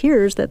it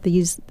appears that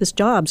these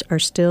jobs are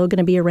still going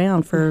to be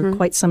around for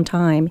quite some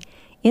time.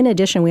 In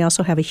addition, we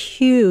also have a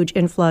huge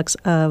influx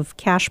of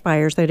cash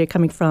buyers that are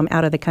coming from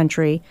out of the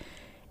country.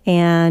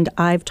 And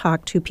I've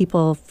talked to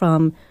people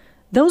from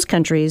those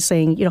countries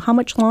saying, how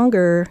much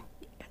longer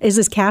is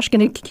this cash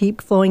going to keep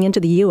flowing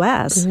into the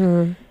U.S.?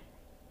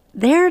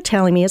 They're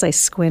telling me, as I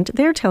squint,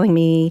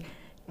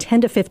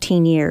 10 to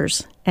 15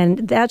 years.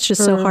 And that's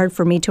just so hard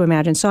for me to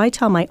imagine. So I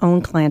tell my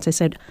own clients, I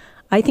said,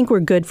 I think we're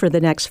good for the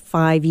next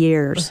 5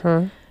 years.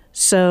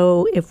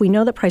 So if we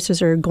know that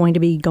prices are going to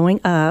be going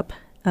up,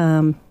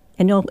 and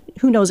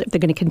who knows if they're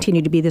going to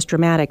continue to be this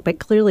dramatic, but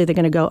clearly they're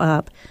going to go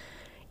up,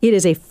 it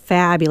is a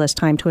fabulous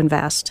time to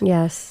invest.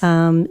 Yes.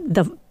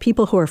 The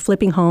people who are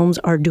flipping homes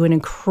are doing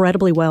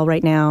incredibly well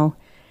right now.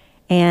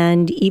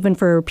 And even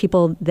for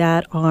people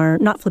that are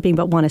not flipping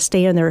but want to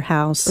stay in their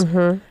house,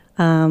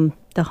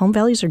 the home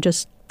values are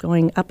just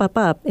going up, up,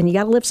 up, and you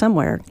got to live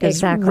somewhere.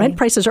 Exactly. Rent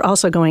prices are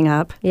also going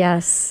up.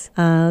 Yes.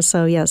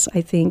 So yes, I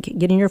think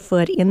getting your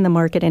foot in the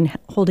market and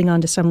holding on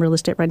to some real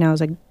estate right now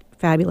is a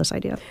fabulous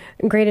idea.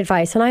 Great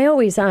advice. And I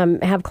always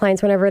have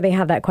clients whenever they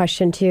have that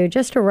question too,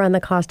 just to run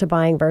the cost of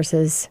buying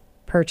versus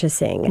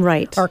purchasing,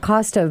 right, or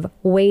cost of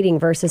waiting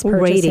versus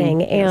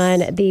purchasing,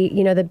 and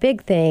the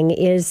big thing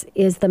is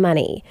the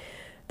money.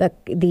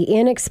 The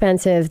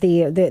inexpensive,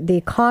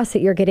 the cost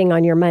that you're getting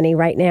on your money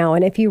right now.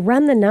 And if you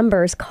run the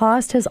numbers,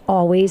 cost is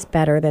always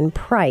better than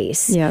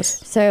price.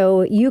 Yes.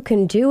 So you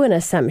can do an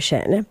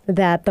assumption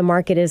that the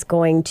market is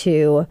going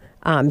to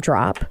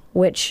drop,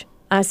 which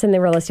us in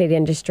the real estate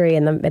industry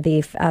and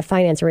the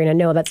finance arena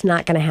know that's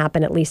not going to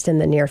happen, at least in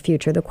the near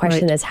future. The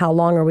question is, how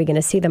long are we going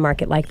to see the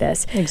market like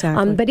this?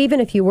 Exactly. But even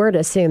if you were to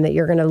assume that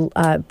you're going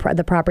to,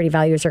 the property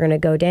values are going to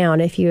go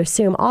down, if you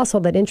assume also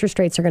that interest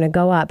rates are going to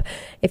go up,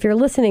 if you're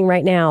listening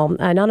right now,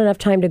 not enough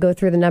time to go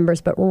through the numbers,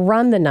 but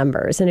run the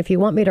numbers. And if you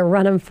want me to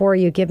run them for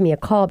you, give me a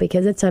call,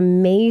 because it's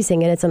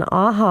amazing and it's an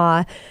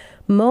aha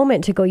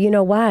moment to go, you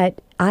know what?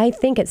 I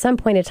think at some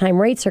point in time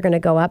rates are going to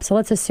go up. So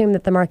let's assume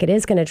that the market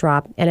is going to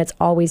drop, and it's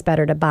always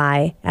better to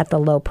buy at the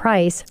low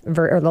price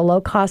or the low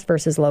cost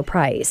versus low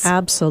price.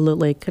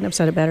 Absolutely. Couldn't have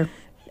said it better.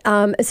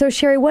 So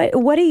Sherry,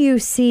 what do you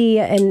see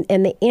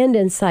in the end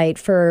in sight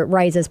for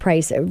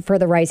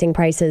the rising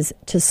prices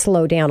to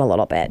slow down a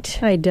little bit?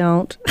 I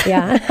don't.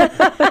 Yeah.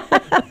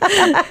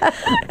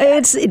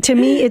 To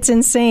me, it's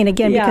insane,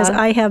 again, because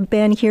I have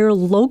been here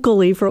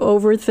locally for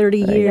over 30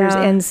 years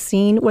and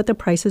seen what the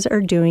prices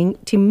are doing.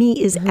 To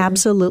me, is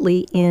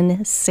absolutely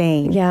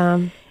insane. Yeah.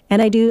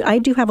 And I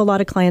do have a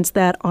lot of clients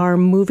that are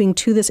moving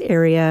to this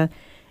area,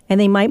 and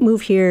they might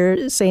move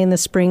here, say in the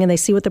spring, and they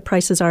see what the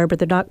prices are, but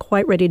they're not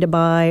quite ready to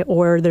buy,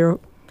 or they're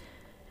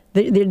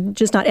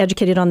just not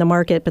educated on the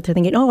market, but they're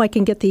thinking, I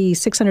can get the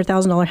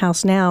 $600,000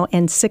 house now,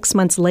 and 6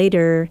 months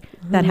later,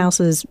 that house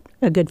is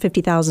a good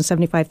 $50,000,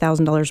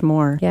 $75,000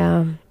 more.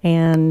 Yeah.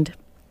 And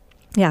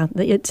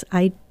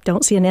I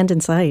don't see an end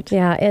in sight.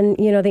 Yeah, and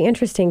the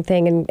interesting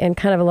thing and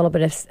kind of a little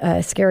bit of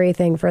a scary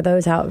thing for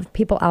those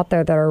people out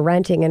there that are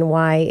renting, and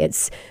why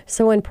it's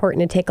so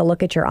important to take a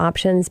look at your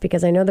options,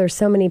 because I know there's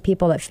so many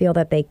people that feel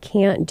that they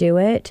can't do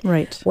it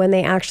when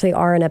they actually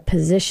are in a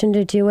position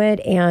to do it.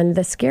 And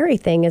the scary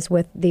thing is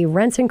with the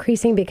rents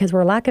increasing, because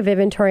we're lack of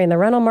inventory in the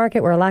rental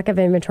market, we're lack of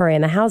inventory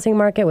in the housing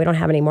market, we don't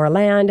have any more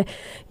land,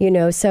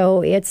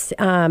 so it's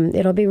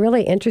it'll be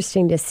really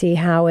interesting to see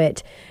how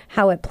it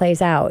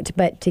plays out.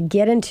 But to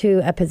get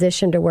into a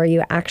position to where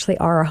you actually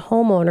are a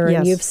homeowner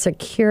and you've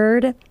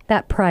secured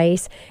that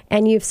price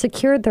and you've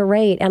secured the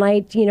rate. And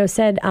I,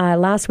 said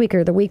last week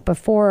or the week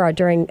before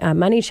during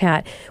Money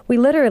Chat,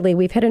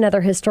 we've hit another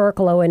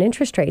historical low in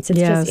interest rates.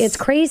 It's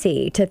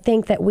crazy to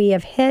think that we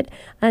have hit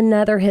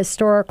another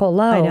historical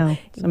low. I know.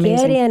 It's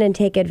amazing. Get in and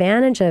take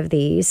advantage of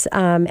these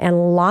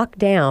and lock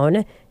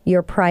down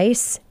your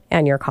price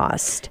and your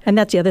cost. And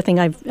that's the other thing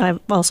I've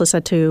also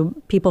said to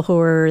people who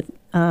are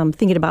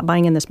thinking about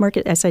buying in this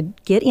market. I said,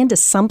 get into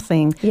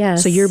something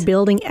so you're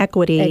building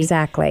equity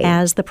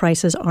as the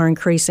prices are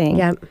increasing.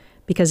 Yep.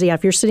 Because,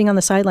 if you're sitting on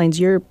the sidelines,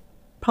 your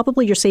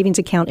savings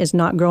account is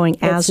not growing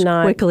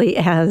quickly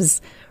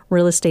as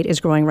real estate is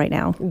growing right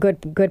now.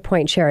 Good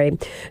point, Sherry.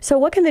 So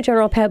what can the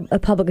general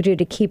public do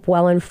to keep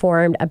well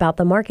informed about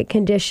the market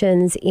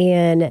conditions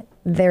in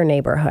their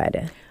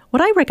neighborhood?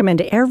 What I recommend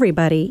to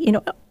everybody,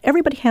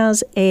 everybody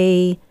has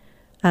a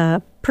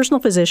personal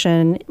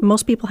physician.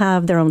 Most people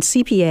have their own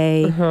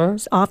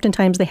CPA.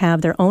 Oftentimes they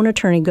have their own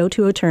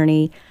go-to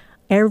attorney.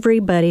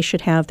 Everybody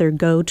should have their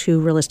go-to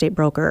real estate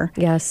broker.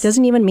 Yes.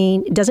 Doesn't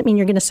mean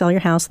you're going to sell your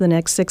house in the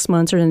next 6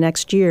 months or the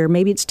next year.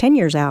 Maybe it's 10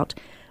 years out.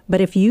 But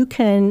if you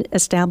can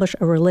establish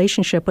a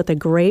relationship with a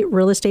great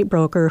real estate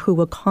broker who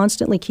will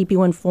constantly keep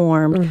you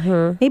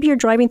informed, maybe you're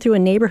driving through a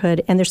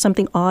neighborhood and there's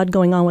something odd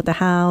going on with the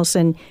house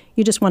and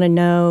you just want to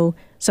know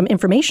some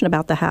information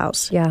about the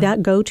house. Yeah.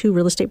 That go-to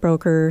real estate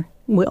broker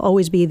will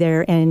always be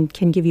there and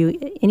can give you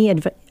any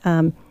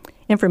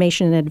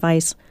information and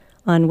advice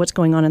on what's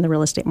going on in the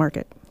real estate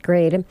market.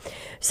 Great.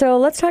 So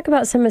let's talk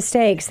about some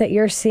mistakes that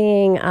you're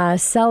seeing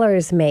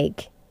sellers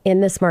make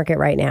in this market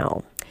right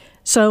now.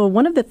 So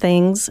one of the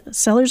things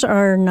sellers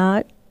are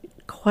not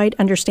quite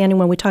understanding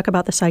when we talk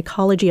about the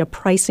psychology of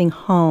pricing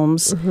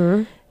homes,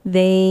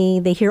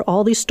 they hear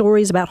all these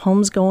stories about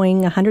homes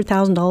going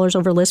 $100,000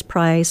 over list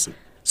price.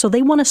 So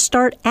they want to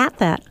start at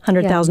that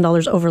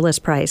 $100,000 over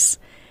list price.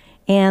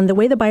 And the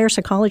way the buyer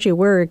psychology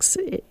works,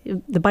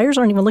 the buyers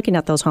aren't even looking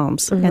at those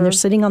homes. And they're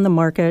sitting on the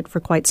market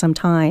for quite some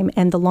time.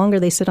 And the longer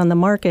they sit on the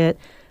market,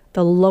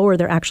 the lower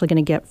they're actually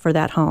going to get for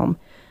that home.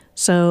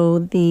 So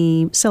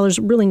the sellers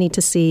really need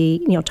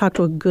to talk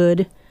to a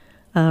good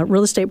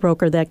real estate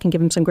broker that can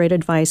give them some great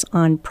advice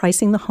on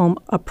pricing the home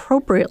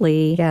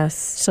appropriately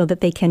so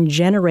that they can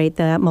generate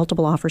that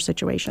multiple offer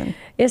situation.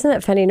 Isn't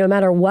that funny? No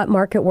matter what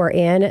market we're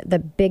in, the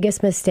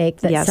biggest mistake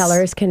that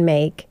sellers can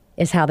make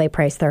is how they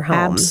price their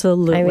home.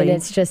 Absolutely. I mean,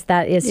 it's just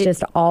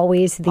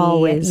always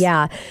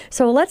the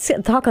So let's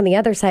talk on the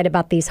other side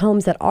about these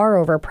homes that are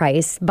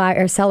overpriced by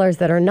our sellers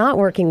that are not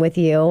working with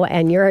you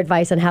and your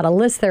advice on how to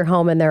list their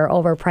home and they're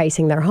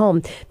overpricing their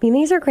home. I mean,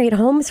 these are great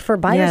homes for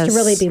buyers to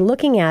really be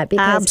looking at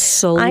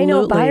because I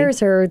know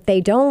buyers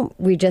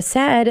we just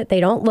said, they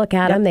don't look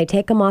at them. They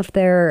take them off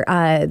their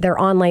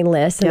online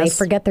list and they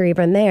forget they're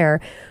even there.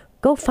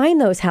 go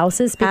find those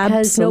houses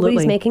because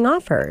nobody's making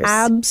offers.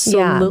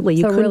 Absolutely. Yeah.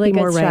 You couldn't really be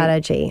more good right.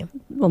 strategy.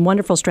 A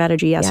wonderful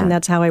strategy, yes. Yeah. And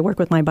that's how I work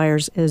with my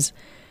buyers is,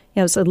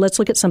 so let's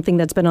look at something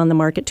that's been on the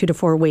market 2 to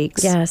 4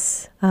 weeks.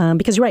 Yes.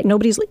 Because you're right,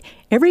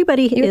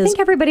 everybody You think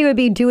everybody would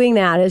be doing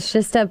that. It's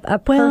just a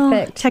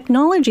perfect.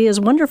 Technology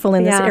is wonderful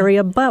in this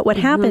area, but what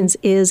happens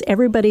is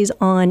everybody's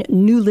on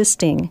new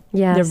listing.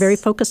 Yes. They're very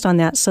focused on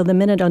that. So the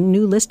minute a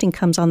new listing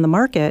comes on the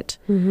market,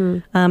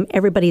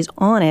 everybody's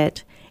on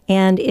it.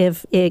 And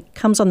if it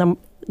comes on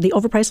the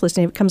overpriced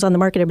listing, if it comes on the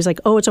market, everybody's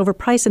like, oh, it's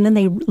overpriced. And then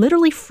they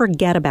literally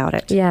forget about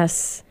it.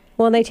 Yes.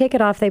 Well, they take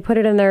it off. They put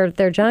it in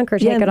their junk or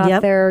take it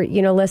off their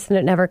list, and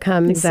it never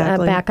comes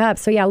back up.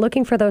 So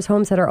looking for those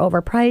homes that are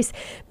overpriced,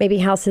 maybe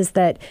houses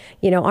that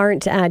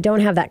aren't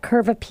don't have that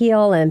curve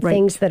appeal, and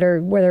things that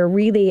are where they're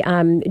really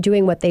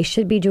doing what they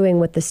should be doing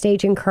with the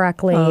staging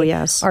correctly. Oh,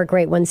 yes. Are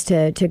great ones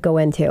to go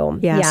into.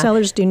 Yeah,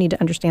 sellers do need to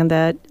understand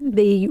that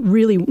they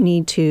really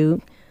need to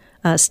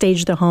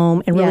stage the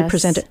home and really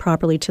present it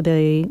properly to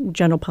the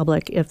general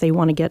public if they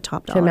want to get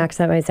top dollar. To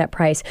maximize that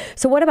price.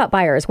 So what about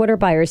buyers? What are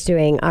buyers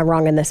doing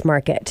wrong in this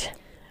market?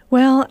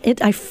 Well,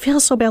 I feel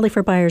so badly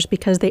for buyers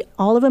because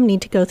all of them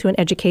need to go through an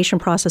education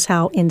process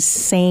how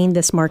insane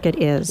this market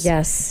is.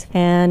 Yes.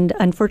 And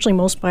unfortunately,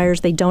 most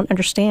buyers, they don't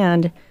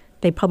understand.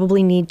 They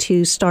probably need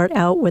to start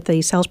out with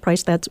a sales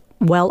price that's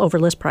well over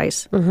list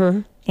price. Mm-hmm.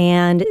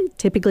 And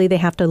typically they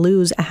have to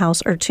lose a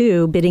house or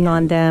two bidding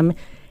on them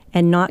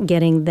and not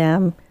getting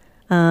them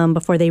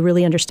before they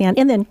really understand.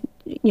 And then,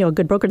 a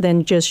good broker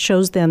then just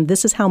shows them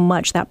this is how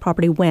much that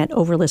property went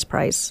over list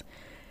price.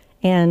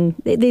 And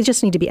they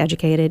just need to be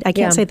educated. I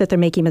can't say that they're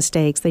making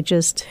mistakes. They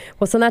just...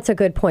 Well, so that's a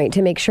good point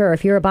to make sure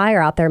if you're a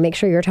buyer out there, make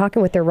sure you're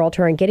talking with their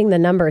realtor and getting the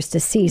numbers to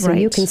see so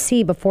you can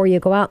see before you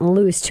go out and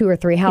lose 2 or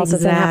 3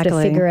 houses and have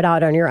to figure it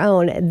out on your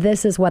own.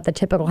 This is what the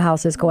typical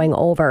house is going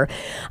over.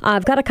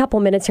 I've got a couple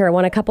minutes here.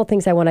 A couple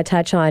things I want to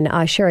touch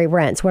on. Sherry,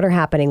 rents, what are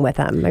happening with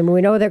them? I mean, we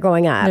know they're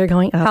going up. They're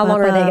going up. How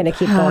long are they going to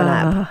keep going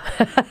up?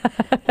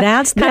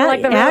 That's kind of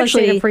like the real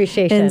estate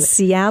appreciation. In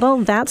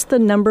Seattle, that's the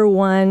number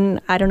one,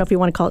 I don't know if you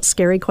want to call it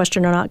scary question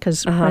or not,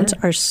 because rents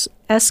are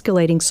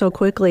escalating so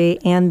quickly,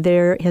 and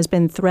there has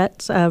been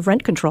threats of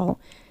rent control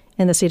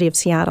in the city of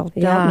Seattle.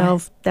 Don't know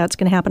if that's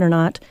going to happen or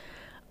not,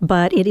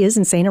 but it is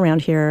insane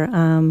around here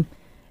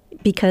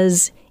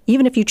because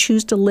even if you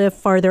choose to live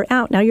farther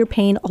out, now you're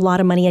paying a lot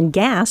of money in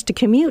gas to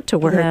commute to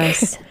work.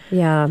 Yes.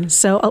 Yeah.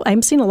 So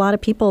I'm seeing a lot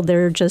of people,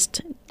 they're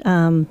just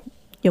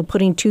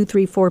putting 2,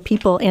 3, 4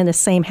 people in the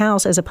same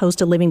house as opposed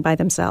to living by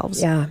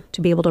themselves to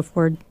be able to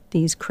afford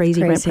these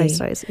crazy rent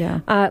prices. Yeah.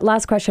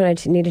 Last question. I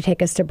need to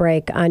take us to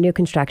break. New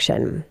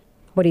construction.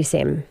 What are you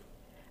seeing?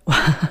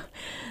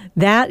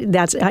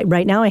 That's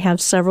right now. I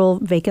have several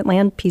vacant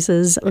land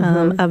pieces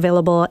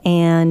available,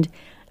 and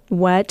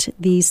what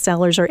these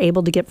sellers are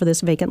able to get for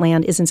this vacant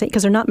land is insane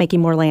because they're not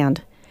making more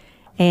land.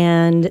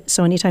 And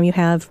so anytime you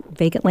have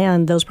vacant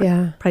land, those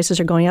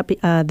prices are going up.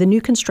 The new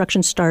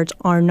construction starts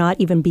are not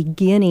even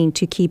beginning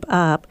to keep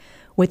up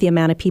with the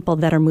amount of people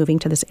that are moving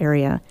to this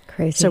area.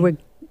 Crazy. So we're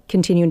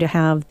continuing to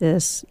have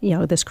this,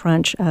 this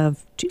crunch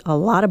of a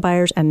lot of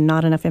buyers and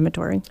not enough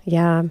inventory.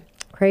 Yeah.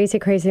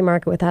 Crazy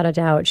market without a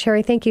doubt.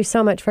 Sherry, thank you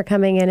so much for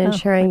coming in and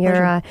sharing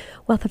your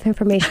wealth of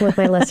information with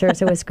my listeners.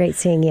 It was great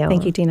seeing you.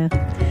 Thank you, Tina.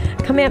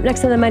 Coming up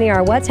next on the Money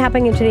Hour, what's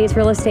happening in today's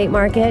real estate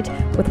market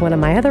with one of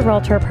my other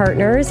realtor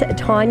partners,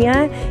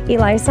 Tanya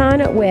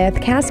Eliason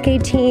with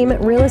Cascade Team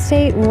Real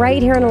Estate,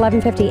 right here on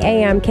 1150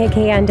 AM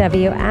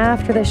KKNW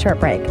after this short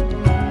break.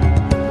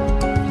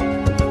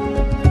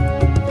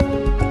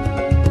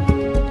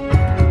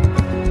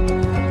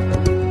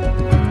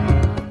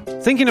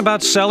 Thinking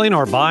about selling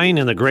or buying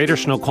in the greater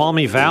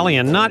Snoqualmie Valley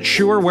and not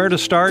sure where to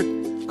start?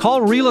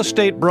 Call real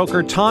estate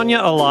broker Tanya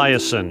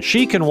Eliason.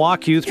 She can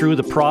walk you through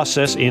the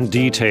process in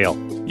detail.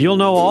 You'll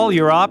know all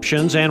your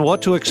options and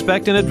what to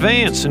expect in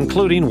advance,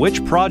 including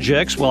which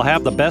projects will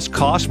have the best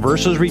cost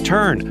versus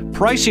return,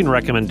 pricing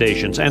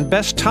recommendations, and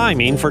best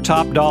timing for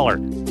top dollar.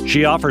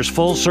 She offers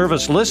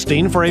full-service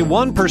listing for a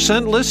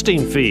 1%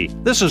 listing fee.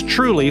 This is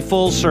truly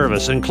full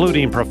service,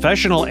 including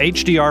professional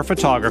HDR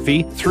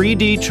photography,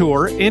 3D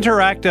tour,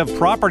 interactive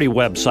property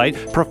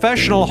website,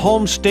 professional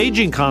home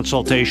staging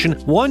consultation,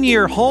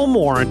 1-year home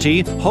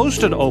warranty,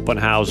 hosted open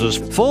houses,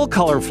 full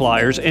color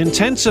flyers,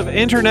 intensive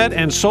internet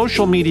and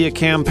social media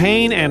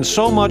campaign, and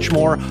so much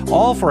more,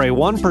 all for a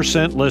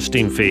 1%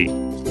 listing fee.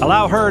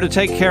 Allow her to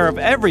take care of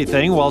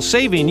everything while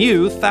saving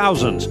you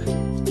thousands.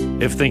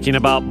 If thinking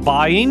about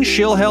buying,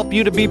 she'll help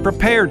you to be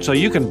prepared so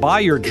you can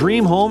buy your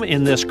dream home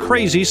in this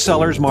crazy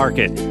seller's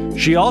market.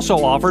 She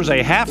also offers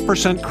a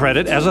 0.5%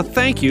 credit as a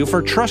thank you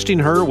for trusting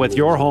her with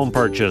your home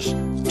purchase.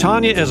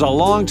 Tanya is a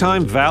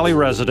longtime Valley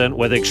resident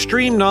with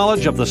extreme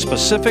knowledge of the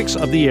specifics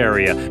of the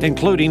area,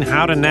 including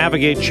how to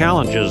navigate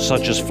challenges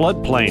such as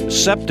floodplain,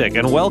 septic,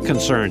 and well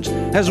concerns,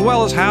 as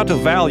well as how to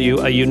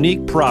value a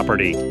unique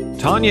property.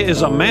 Tanya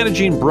is a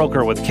managing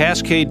broker with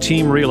Cascade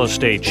Team Real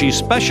Estate. She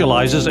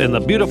specializes in the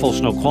beautiful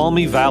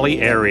Snoqualmie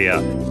Valley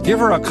area. Give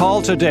her a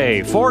call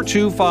today,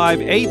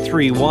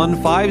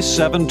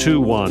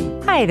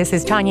 425-831-5721. Hi, this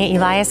is Tanya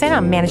Eliason.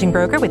 I'm managing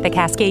broker with the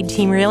Cascade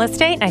Team Real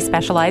Estate, and I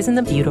specialize in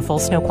the beautiful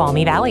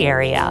Snoqualmie Valley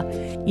area.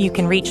 You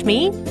can reach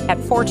me at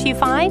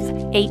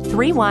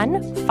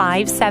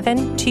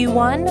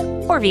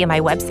 425-831-5721 or via my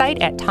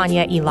website at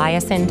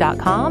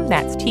TanyaEliason.com.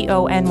 That's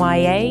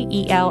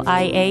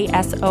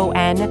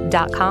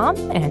TonyaEliason.com.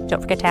 And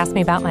don't forget to ask me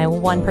about my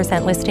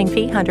 1% listing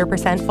fee,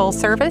 100% full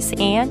service,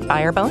 and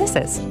buyer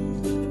bonuses.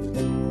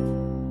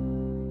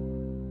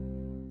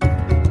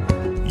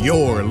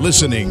 You're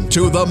listening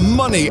to The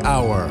Money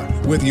Hour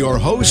with your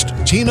host,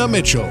 Tina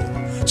Mitchell.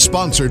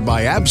 Sponsored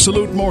by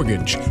Absolute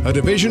Mortgage, a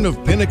division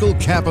of Pinnacle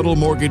Capital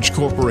Mortgage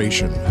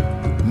Corporation.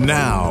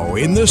 Now,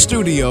 in the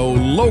studio,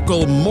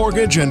 local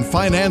mortgage and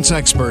finance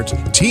expert,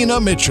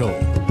 Tina Mitchell.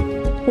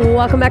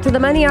 Welcome back to The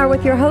Money Hour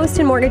with your host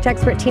and mortgage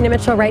expert, Tina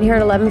Mitchell, right here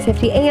at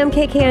 1150 AM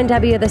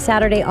KKNW, the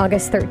Saturday,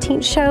 August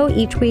 13th show.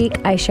 Each week,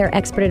 I share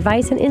expert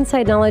advice and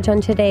inside knowledge on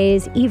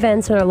today's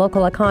events in our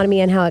local economy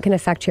and how it can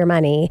affect your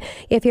money.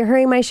 If you're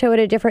hearing my show at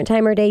a different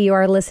time or day, you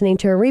are listening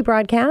to a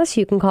rebroadcast.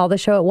 You can call the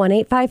show at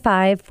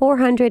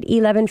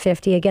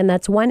 1-855-400-1150. Again,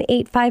 that's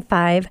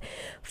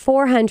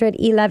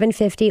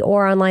 1-855-400-1150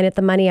 or online at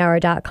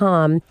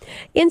themoneyhour.com.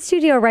 In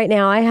studio right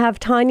now, I have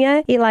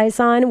Tanya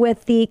Eliason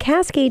with the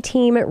Cascade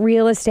Team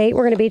Real Estate.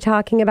 We're going to be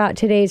talking about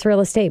today's real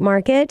estate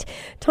market.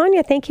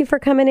 Tanya, thank you for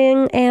coming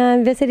in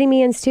and visiting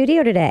me in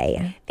studio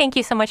today. Thank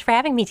you so much for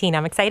having me, Tina.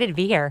 I'm excited to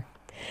be here.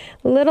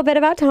 A little bit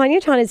about Tanya.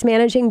 Tanya's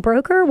managing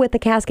broker with the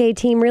Cascade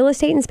Team Real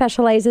Estate and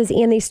specializes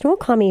in the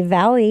Snoqualmie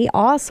Valley,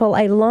 also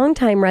a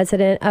longtime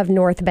resident of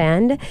North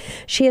Bend.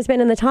 She has been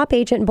in the top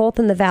agent both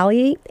in the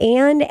Valley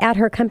and at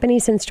her company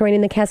since joining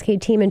the Cascade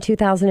Team in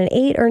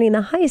 2008, earning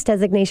the highest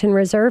designation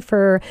reserved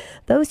for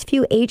those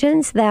few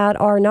agents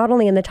that are not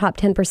only in the top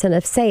 10%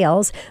 of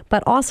sales,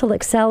 but also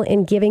excel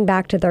in giving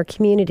back to their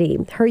community.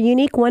 Her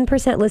unique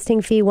 1%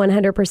 listing fee,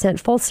 100%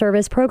 full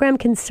service program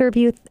can save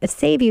you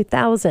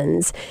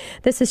thousands.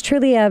 This is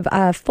truly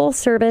a full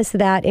service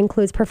that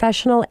includes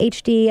professional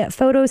HD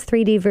photos,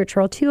 3D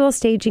virtual tools,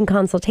 staging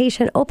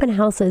consultation, open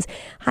houses,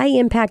 high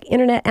impact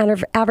internet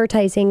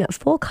advertising,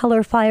 full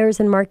color flyers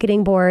and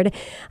marketing board,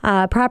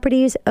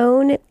 properties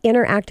own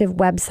interactive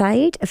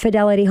website,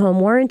 Fidelity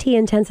home warranty,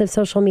 intensive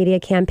social media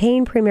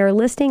campaign, premier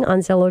listing on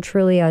Zillow,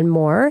 Trulia, and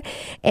more,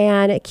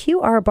 and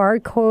QR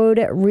barcode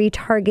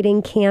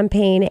retargeting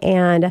campaign,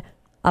 and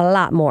a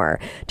lot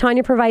more.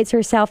 Tanya provides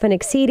herself in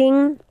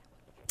exceeding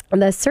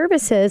the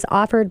services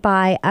offered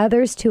by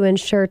others to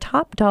ensure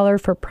top dollar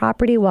for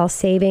property while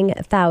saving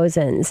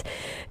thousands.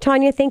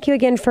 Tanya, thank you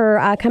again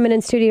for coming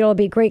in studio. It'll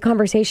be a great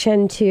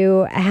conversation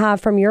to have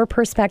from your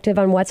perspective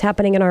on what's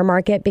happening in our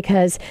market,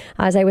 because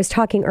as I was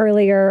talking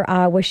earlier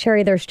with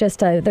Sherry, there's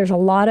a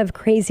lot of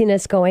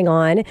craziness going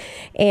on.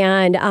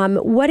 And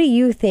what do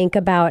you think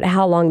about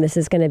how long this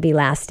is going to be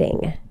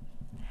lasting?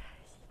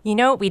 You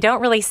know, we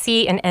don't really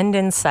see an end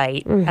in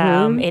sight.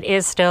 Mm-hmm. It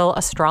is still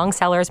a strong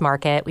seller's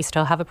market. We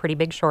still have a pretty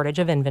big shortage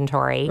of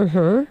inventory.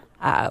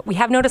 Mm-hmm. We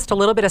have noticed a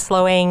little bit of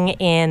slowing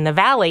in the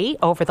Valley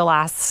over the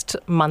last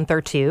month or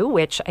two,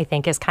 which I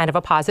think is kind of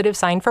a positive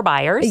sign for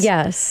buyers.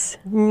 Yes.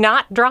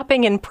 Not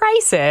dropping in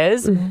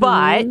prices, mm-hmm.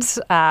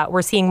 but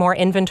we're seeing more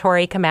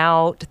inventory come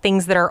out.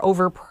 Things that are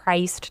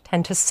overpriced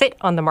tend to sit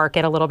on the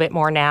market a little bit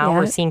more now. Yeah.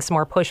 We're seeing some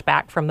more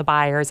pushback from the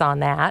buyers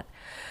on that.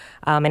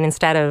 And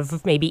instead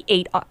of maybe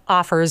 8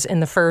 offers in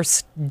the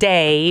first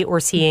day, we're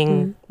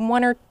seeing mm-hmm.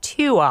 1 or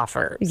 2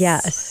 offers.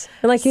 Yes.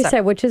 And like you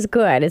said, which is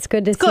good. It's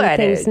good to see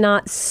things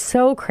not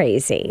so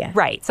crazy.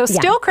 Right. So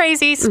still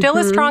crazy, still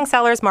mm-hmm. a strong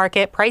seller's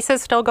market,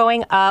 prices still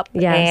going up,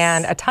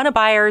 and a ton of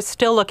buyers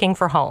still looking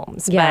for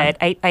homes. Yeah.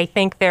 But I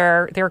think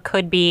there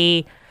could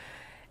be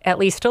at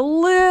least a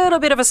little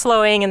bit of a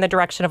slowing in the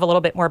direction of a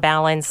little bit more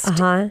balanced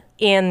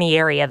in the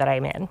area that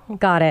I'm in.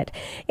 Got it.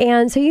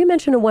 And so you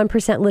mentioned a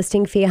 1%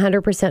 listing fee,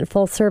 100%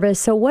 full service.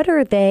 So what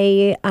are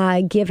they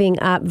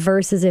giving up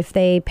versus if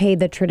they paid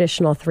the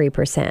traditional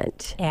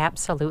 3%?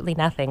 Absolutely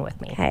nothing with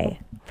me.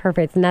 Okay.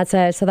 Perfect. And that's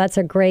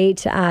a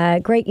great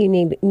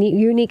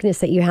uniqueness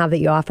that you have that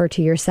you offer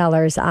to your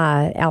sellers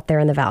out there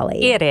in the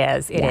Valley. It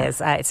is. It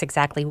is. It's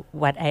exactly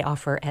what I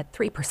offer at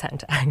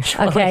 3%,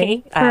 actually.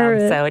 Okay.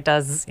 So it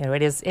does.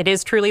 It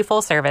is truly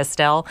full service.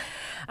 Still,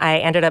 I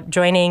ended up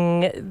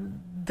joining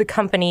the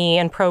company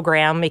and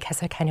program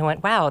because I kind of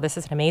went, wow, this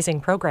is an amazing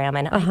program,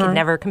 and I can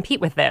never compete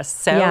with this.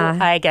 So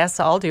I guess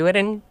I'll do it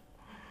and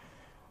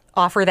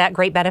offer that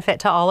great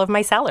benefit to all of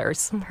my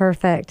sellers.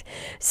 Perfect.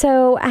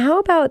 So how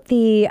about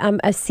a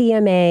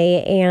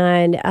CMA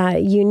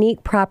and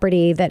unique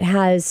property that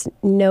has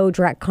no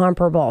direct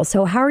comparable?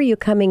 So how are you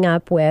coming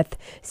up with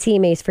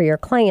CMAs for your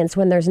clients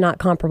when there's not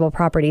comparable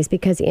properties?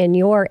 Because in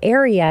your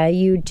area,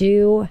 you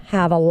do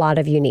have a lot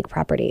of unique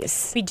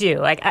properties. We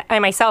do. I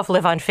myself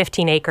live on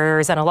 15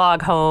 acres and a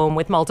log home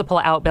with multiple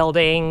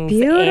outbuildings.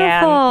 Beautiful.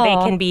 And they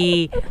can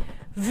be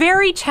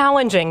very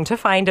challenging to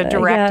find a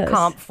direct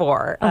comp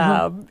for.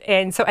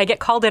 And so I get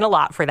called in a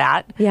lot for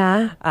that.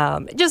 Yeah.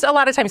 Just a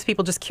lot of times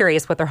people just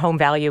curious what their home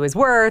value is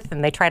worth,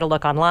 and they try to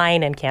look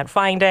online and can't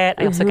find it.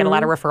 I also get a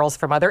lot of referrals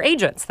from other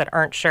agents that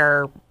aren't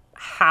sure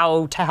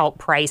how to help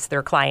price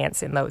their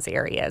clients in those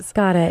areas.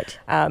 Got it.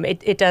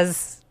 It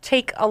does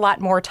take a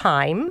lot more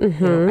time.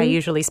 I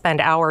usually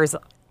spend hours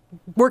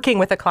working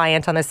with a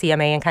client on the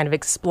CMA and kind of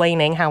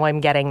explaining how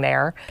I'm getting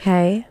there.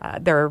 Okay.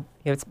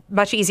 It's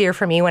much easier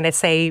for me when it's,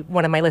 say,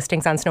 one of my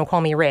listings on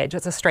Snoqualmie Ridge.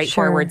 It's a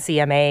straightforward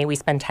CMA. We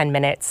spend 10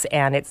 minutes,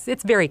 and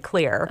it's very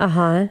clear.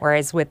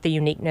 Whereas with the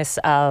uniqueness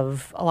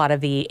of a lot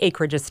of the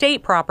acreage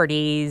estate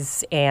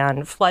properties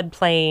and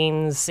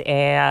floodplains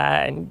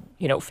and,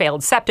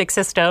 failed septic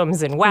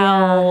systems and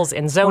wells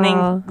and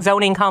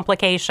zoning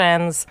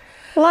complications.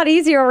 A lot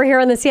easier over here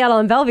in the Seattle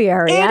and Bellevue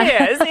area.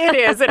 It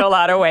is in a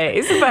lot of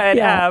ways. But,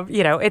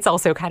 it's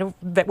also kind of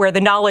where the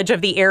knowledge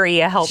of the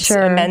area helps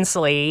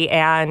immensely,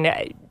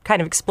 and kind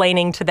of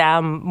explaining to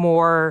them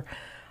more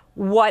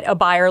what a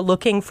buyer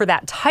looking for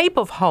that type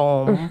of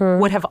home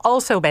would have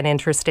also been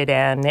interested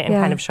in, and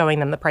kind of showing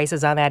them the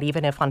prices on that,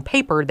 even if on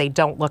paper they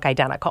don't look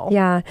identical.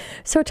 Yeah.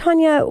 So,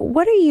 Tanya,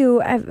 what are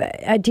you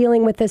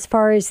dealing with as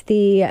far as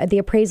the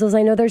appraisals?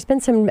 I know there's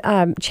been some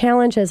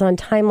challenges on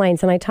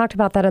timelines, and I talked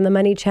about that on the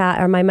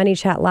my Money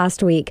Chat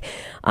last week.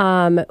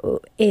 And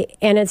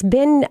it's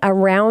been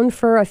around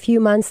for a few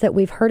months that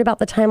we've heard about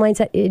the timelines.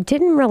 That it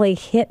didn't really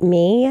hit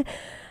me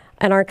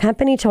and our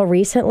company till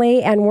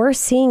recently, and we're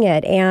seeing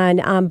it.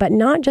 And but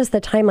not just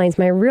the timelines.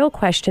 My real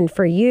question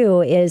for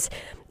you is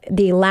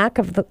the lack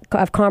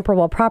of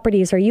comparable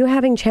properties. Are you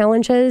having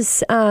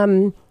challenges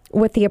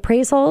with the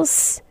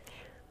appraisals?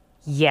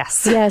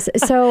 Yes. Yes.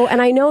 So,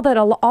 and I know that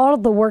all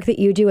of the work that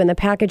you do and the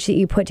package that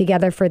you put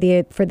together for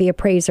the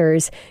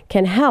appraisers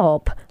can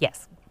help.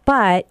 Yes.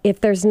 But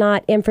if there's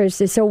not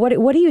emphasis, so what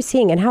are you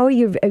seeing, and how are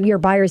your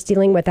buyers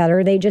dealing with that?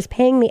 Are they just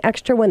paying the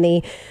extra when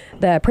the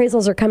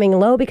appraisals are coming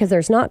low because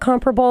there's not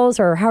comparables,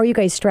 or how are you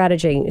guys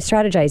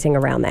strategizing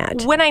around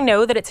that? When I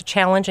know that it's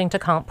challenging to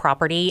comp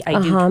property, I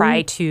do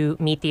try to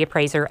meet the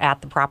appraiser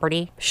at the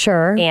property.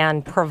 Sure.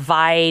 And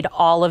provide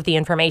all of the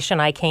information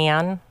I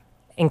can,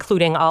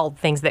 including all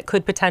things that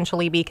could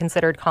potentially be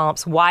considered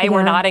comps, why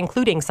we're not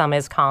including some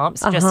as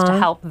comps, just to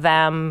help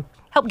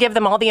give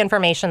them all the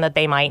information that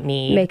they might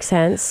need. Makes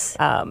sense.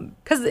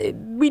 Because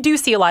we do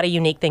see a lot of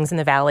unique things in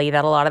the Valley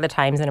that a lot of the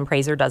times an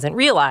appraiser doesn't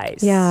realize.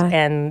 Yeah.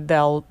 And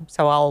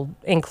I'll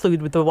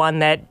include the one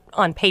that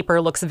on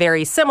paper looks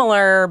very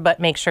similar, but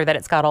make sure that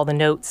it's got all the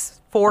notes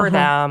for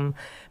them,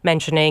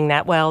 mentioning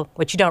that, well,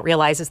 what you don't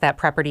realize is that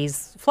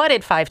property's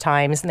flooded 5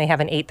 times and they have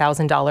an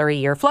 $8,000 a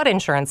year flood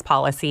insurance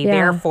policy. Yeah.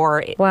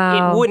 Therefore, it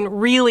wouldn't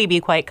really be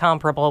quite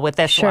comparable with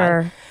this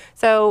one.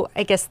 So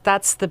I guess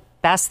that's the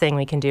best thing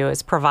we can do,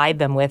 is provide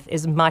them with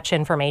as much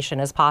information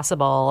as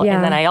possible. Yeah.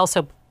 And then I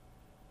also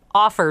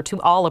offer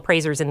to all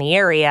appraisers in the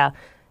area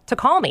to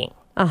call me.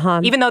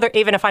 Even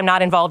if I'm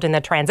not involved in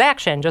the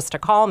transaction, just to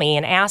call me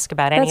and ask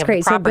about any of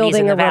the properties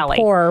in the Valley.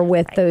 So building a rapport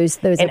with those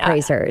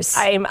appraisers.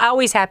 I'm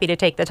always happy to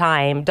take the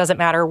time. Doesn't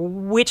matter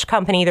which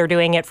company they're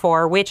doing it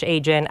for, which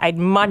agent. I'd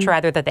much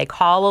rather that they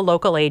call a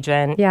local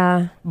agent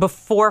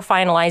before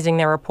finalizing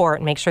their report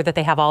and make sure that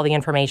they have all the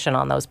information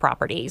on those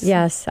properties.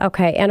 Yes.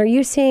 Okay. And are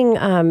you seeing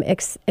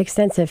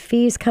extensive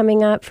fees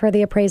coming up for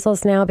the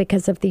appraisals now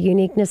because of the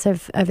uniqueness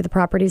of the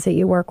properties that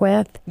you work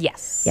with?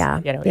 Yes.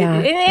 Yeah.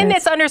 And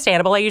it's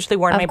understandable. I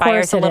usually warn my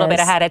buyers a little bit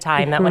ahead of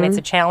time that when it's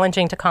a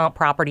challenging to comp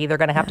property, they're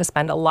going to have to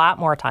spend a lot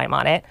more time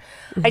on it.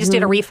 I just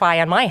did a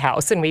refi on my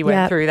house, and we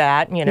went through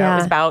that. It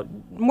was about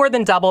more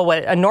than double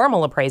what a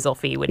normal appraisal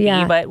fee would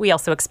be, but we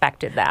also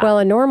expected that. Well,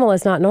 a normal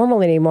is not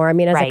normal anymore. I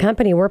mean, as a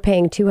company, we're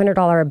paying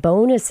 $200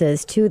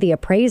 bonuses to the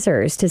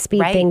appraisers to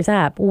speed things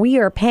up. We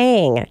are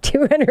paying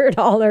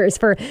 $200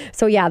 for,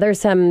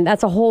 there's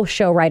that's a whole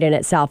show right in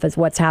itself, is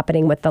what's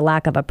happening with the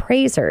lack of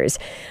appraisers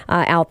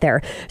out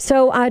there.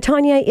 So,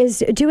 Tanya,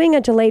 is doing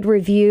a delayed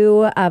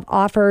review of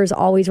offers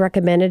always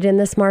recommended in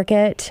this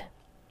market?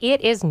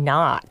 It is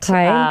not.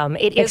 Okay.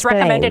 It is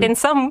recommended in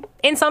some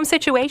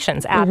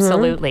situations,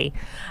 absolutely.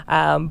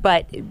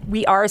 But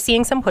we are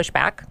seeing some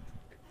pushback,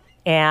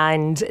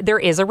 and there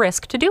is a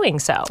risk to doing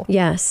so.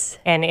 Yes.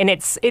 And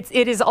it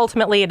is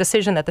ultimately a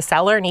decision that the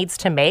seller needs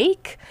to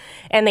make,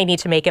 and they need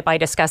to make it by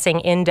discussing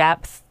in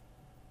depth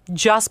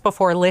just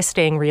before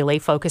listing, really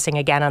focusing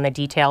again on the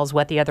details,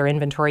 what the other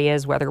inventory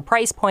is, where their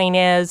price point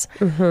is,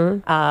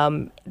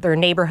 their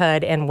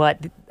neighborhood,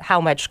 and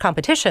how much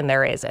competition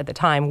there is at the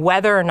time,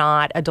 whether or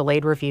not a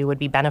delayed review would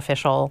be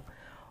beneficial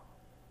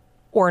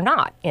or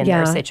not in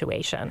their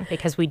situation.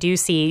 Because we do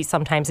see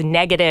sometimes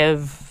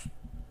negative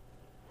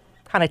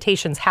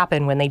connotations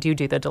happen when they do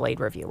the delayed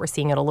review. We're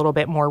seeing it a little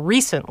bit more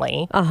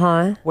recently,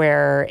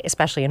 where,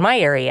 especially in my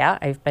area,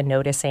 I've been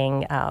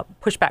noticing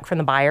pushback from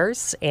the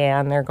buyers,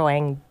 and they're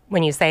going,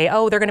 when you say,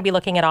 they're going to be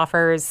looking at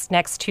offers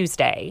next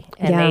Tuesday,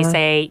 and they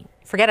say,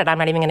 forget it, I'm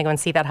not even going to go and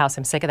see that house,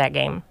 I'm sick of that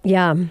game.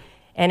 Yeah.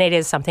 And it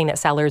is something that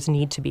sellers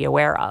need to be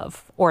aware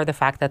of, or the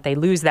fact that they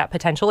lose that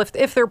potential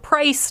if they're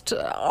priced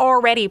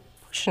already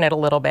pushing it a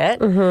little bit.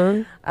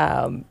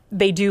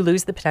 they do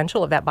lose the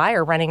potential of that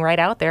buyer running right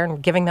out there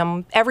and giving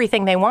them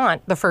everything they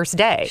want the first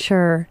day.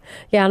 Sure.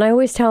 Yeah, and I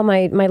always tell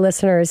my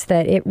listeners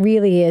that it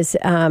really is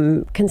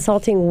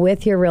consulting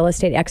with your real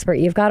estate expert.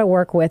 You've got to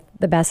work with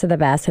the best of the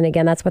best. And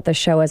again, that's what the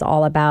show is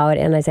all about.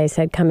 And as I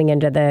said, coming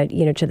into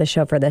to the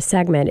show for this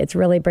segment, it's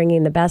really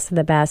bringing the best of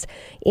the best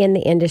in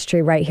the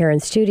industry right here in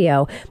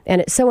studio.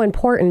 And it's so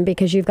important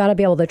because you've got to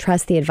be able to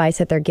trust the advice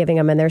that they're giving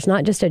them. And there's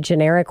not just a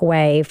generic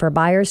way for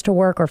buyers to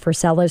work or for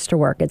sellers to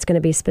work. It's going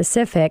to be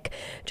specific,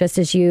 just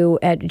as you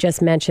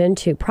just mentioned,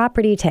 to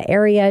property, to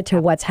area,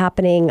 to what's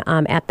happening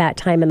at that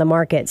time in the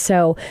market.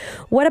 So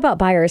what about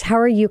buyers? How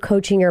are you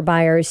coaching your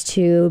buyers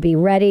to be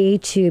ready,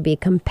 to be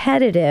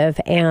competitive,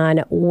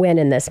 and win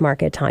in this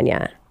market,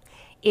 Tanya?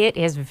 It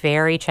is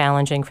very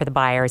challenging for the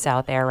buyers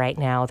out there right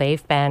now.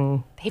 They've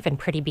been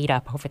pretty beat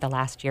up over the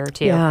last year or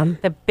two. Yeah.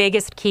 The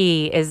biggest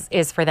key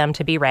is for them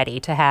to be ready,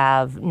 to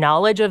have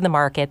knowledge of the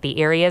market, the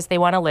areas they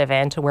want to live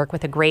in, to work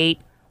with a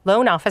great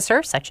loan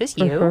officer such as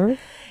you,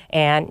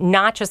 and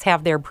not just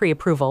have their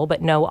pre-approval,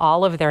 but know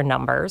all of their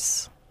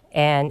numbers.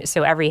 And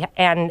so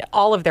and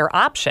all of their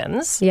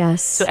options.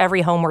 Yes. So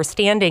every home we're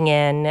standing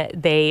in,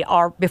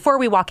 before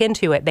we walk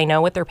into it, they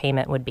know what their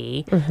payment would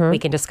be. We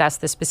can discuss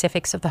the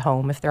specifics of the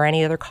home. If there are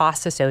any other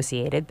costs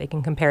associated, they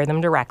can compare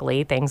them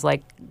directly, things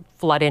like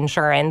flood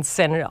insurance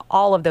and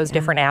all of those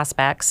different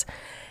aspects.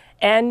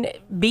 And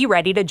be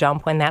ready to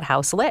jump when that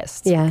house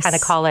lists. Yes. Kind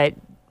of call it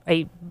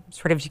I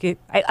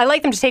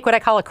like them to take what I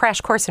call a crash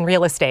course in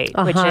real estate,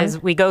 which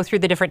is we go through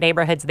the different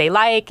neighborhoods they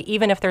like,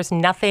 even if there's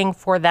nothing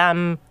for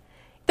them.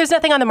 There's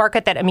nothing on the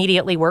market that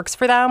immediately works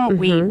for them.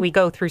 We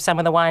go through some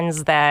of the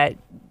ones that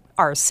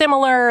are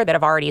similar, that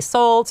have already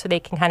sold, so they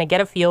can kind of get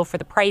a feel for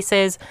the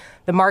prices,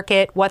 the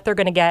market, what they're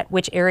going to get,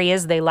 which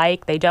areas they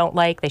like, they don't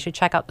like. They should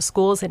check out the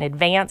schools in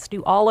advance,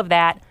 do all of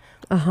that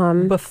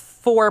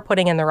before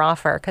putting in their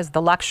offer, because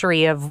the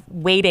luxury of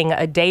waiting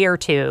a day or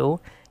two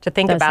to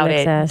think about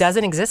it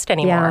doesn't exist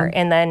anymore. Yeah.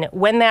 And then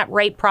when that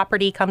right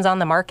property comes on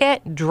the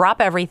market,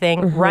 drop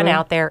everything, run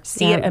out there,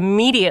 see it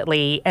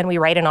immediately, and we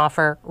write an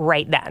offer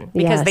right then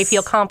because they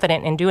feel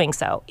confident in doing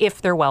so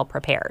if they're well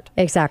prepared.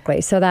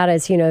 Exactly. So that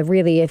is,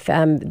 really if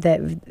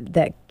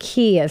the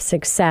key of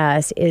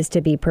success is to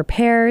be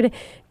prepared,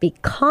 be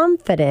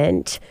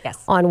confident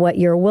on what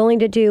you're willing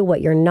to do,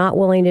 what you're not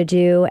willing to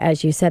do.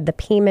 As you said, the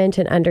payment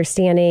and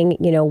understanding,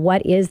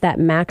 what is that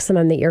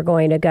maximum that you're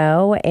going to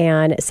go,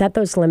 and set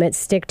those limits,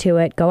 stick to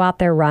it, go out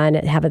there, run,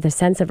 have the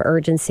sense of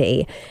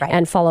urgency,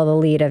 and follow the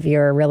lead of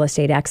your real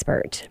estate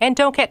expert. And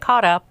don't get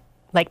caught up,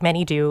 like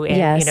many do,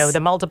 in the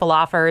multiple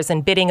offers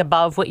and bidding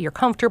above what you're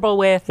comfortable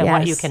with and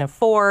what you can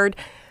afford.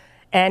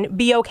 And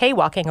be okay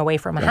walking away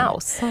from a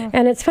house.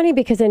 And it's funny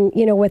because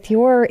with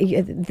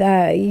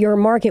your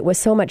market with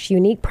so much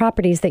unique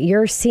properties, that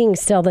you're seeing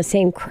still the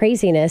same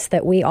craziness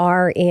that we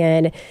are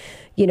in,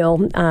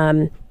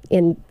 in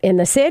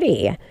the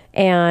city.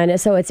 And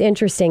so it's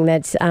interesting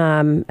that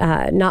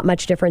not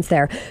much difference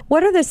there.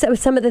 What are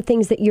some of the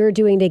things that you're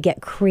doing to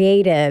get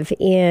creative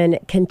in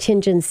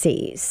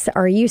contingencies?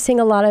 Are you seeing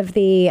a lot of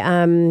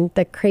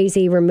the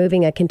crazy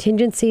removing of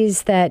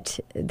contingencies that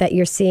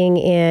you're seeing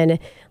in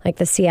like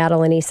the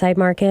Seattle and East Side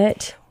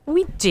market?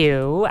 We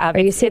do. Are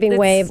you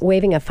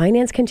waiving of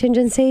finance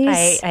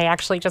contingencies? I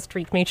actually just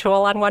reached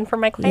mutual on one for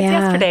my clients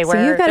yesterday, so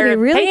where you've got to be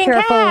really paying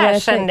careful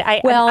cash,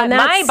 with and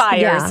my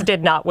buyers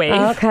did not waive.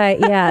 Okay,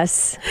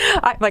 yes.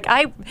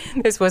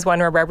 This was one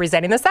we're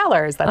representing the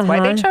sellers. That's why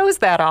they chose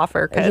that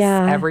offer, because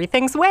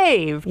everything's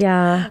waived.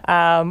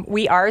 Yeah.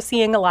 We are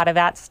seeing a lot of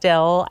that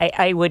still.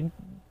 I would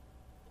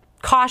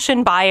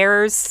caution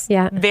buyers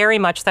very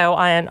much so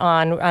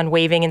on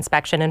waiving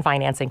inspection and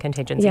financing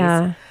contingencies.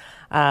 Yeah.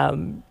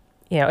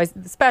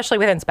 Especially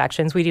with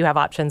inspections, we do have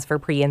options for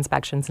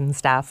pre-inspections and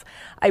stuff.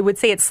 I would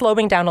say it's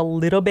slowing down a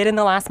little bit in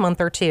the last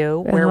month or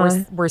two, where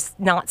we're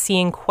not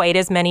seeing quite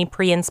as many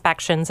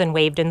pre-inspections and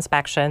waived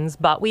inspections,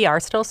 but we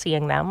are still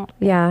seeing them.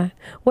 Yeah.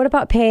 What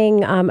about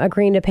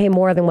agreeing to pay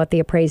more than what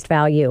the appraised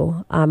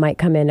value might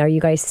come in? Are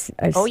you guys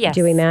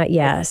doing that?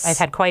 Yes. I've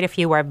had quite a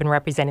few where I've been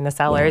representing the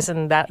sellers,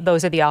 and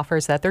those are the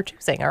offers that they're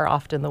choosing, are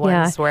often the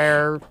ones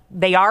where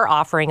they are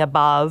offering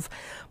above,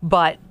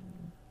 but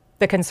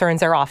the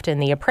concerns are often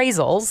the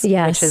appraisals,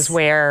 which is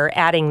where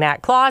adding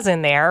that clause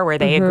in there where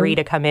they agree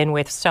to come in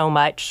with so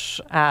much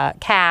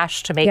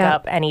cash to make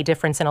up any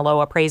difference in a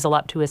low appraisal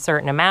up to a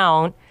certain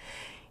amount.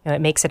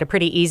 It makes it a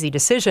pretty easy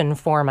decision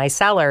for my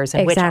sellers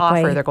and which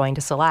offer they're going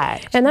to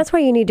select. And that's why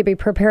you need to be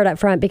prepared up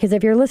front, because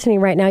if you're listening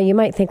right now, you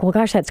might think, well,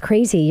 gosh, that's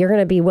crazy. You're going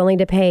to be willing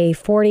to pay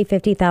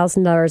 $40,000,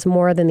 $50,000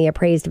 more than the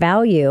appraised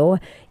value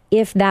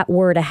if that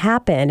were to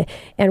happen.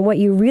 And what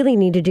you really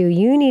need to do,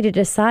 you need to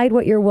decide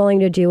what you're willing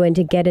to do and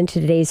to get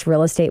into today's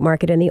real estate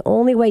market. And the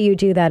only way you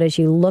do that is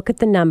you look at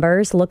the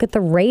numbers, look at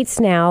the rates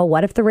now.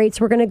 What if the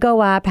rates were going to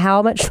go up?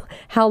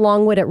 How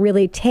long would it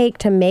really take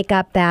to make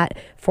up that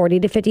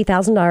 $40,000 to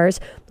 $50,000.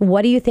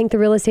 What do you think the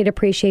real estate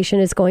appreciation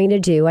is going to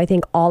do? I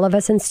think all of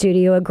us in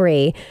studio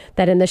agree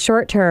that in the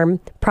short term,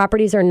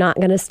 properties are not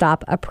going to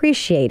stop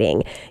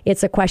appreciating.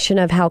 It's a question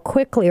of how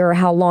quickly or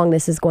how long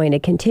this is going to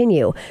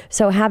continue.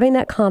 So having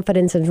that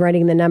confidence in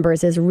running the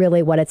numbers is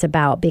really what it's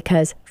about,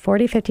 because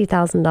 $40,000,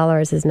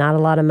 $50,000 is not a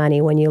lot of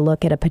money when you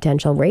look at a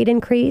potential rate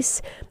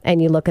increase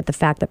and you look at the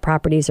fact that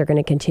properties are going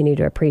to continue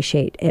to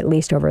appreciate at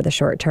least over the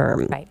short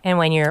term. Right. And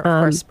when you're,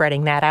 of course,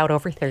 spreading that out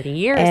over 30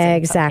 years.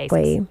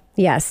 Exactly.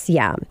 Yes.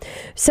 Yeah.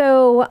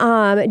 So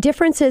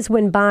differences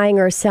when buying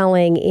or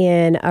selling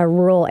in a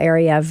rural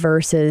area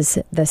versus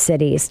the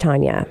cities,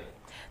 Tanya?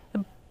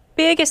 The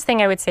biggest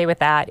thing I would say with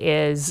that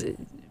is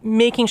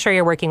making sure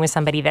you're working with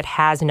somebody that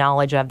has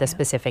knowledge of the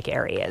specific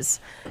areas,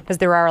 because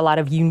there are a lot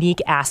of unique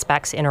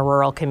aspects in a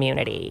rural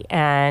community.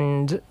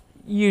 And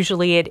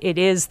usually it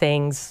is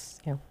things,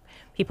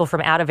 people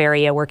from out of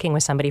area working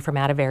with somebody from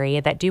out of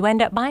area that do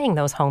end up buying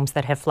those homes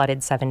that have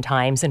flooded 7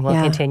 times and will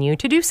continue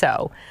to do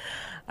so.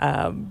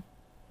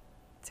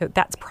 So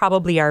that's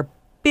probably our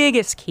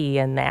biggest key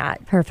in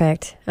that.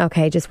 Perfect.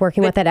 Okay, just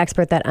working with that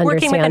expert that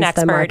understands working with an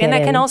expert, the market. And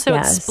that can also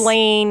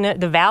explain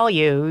the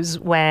values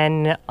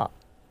when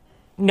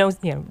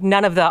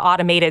none of the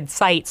automated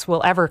sites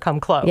will ever come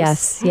close.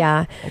 Yes,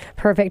 yeah.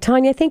 Perfect.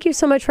 Tanya, thank you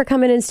so much for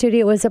coming in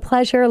studio. It was a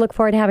pleasure. Look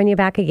forward to having you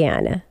back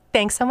again.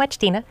 Thanks so much,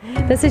 Tina.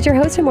 This is your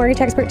host and mortgage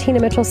expert, Tina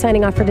Mitchell,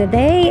 signing off for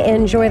today.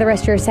 Enjoy the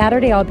rest of your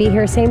Saturday. I'll be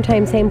here same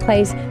time, same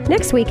place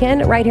next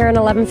weekend, right here on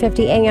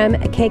 1150 AM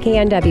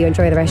KKNW.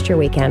 Enjoy the rest of your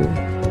weekend.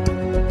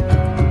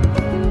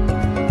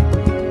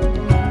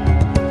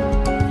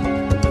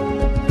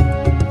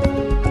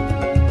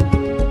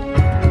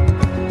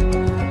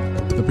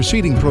 The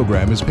preceding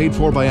program is paid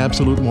for by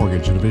Absolute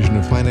Mortgage, a division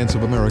of Finance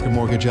of America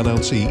Mortgage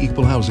LLC,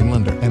 equal housing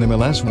lender,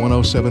 NMLS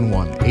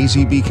 1071,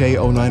 AZBK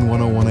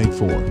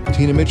 09-10184.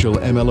 Tina Mitchell,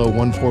 MLO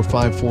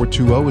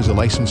 145420, is a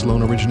licensed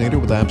loan originator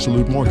with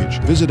Absolute Mortgage.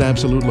 Visit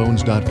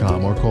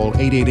AbsoluteLoans.com or call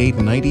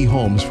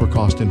 888-90-HOMES for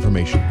cost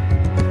information.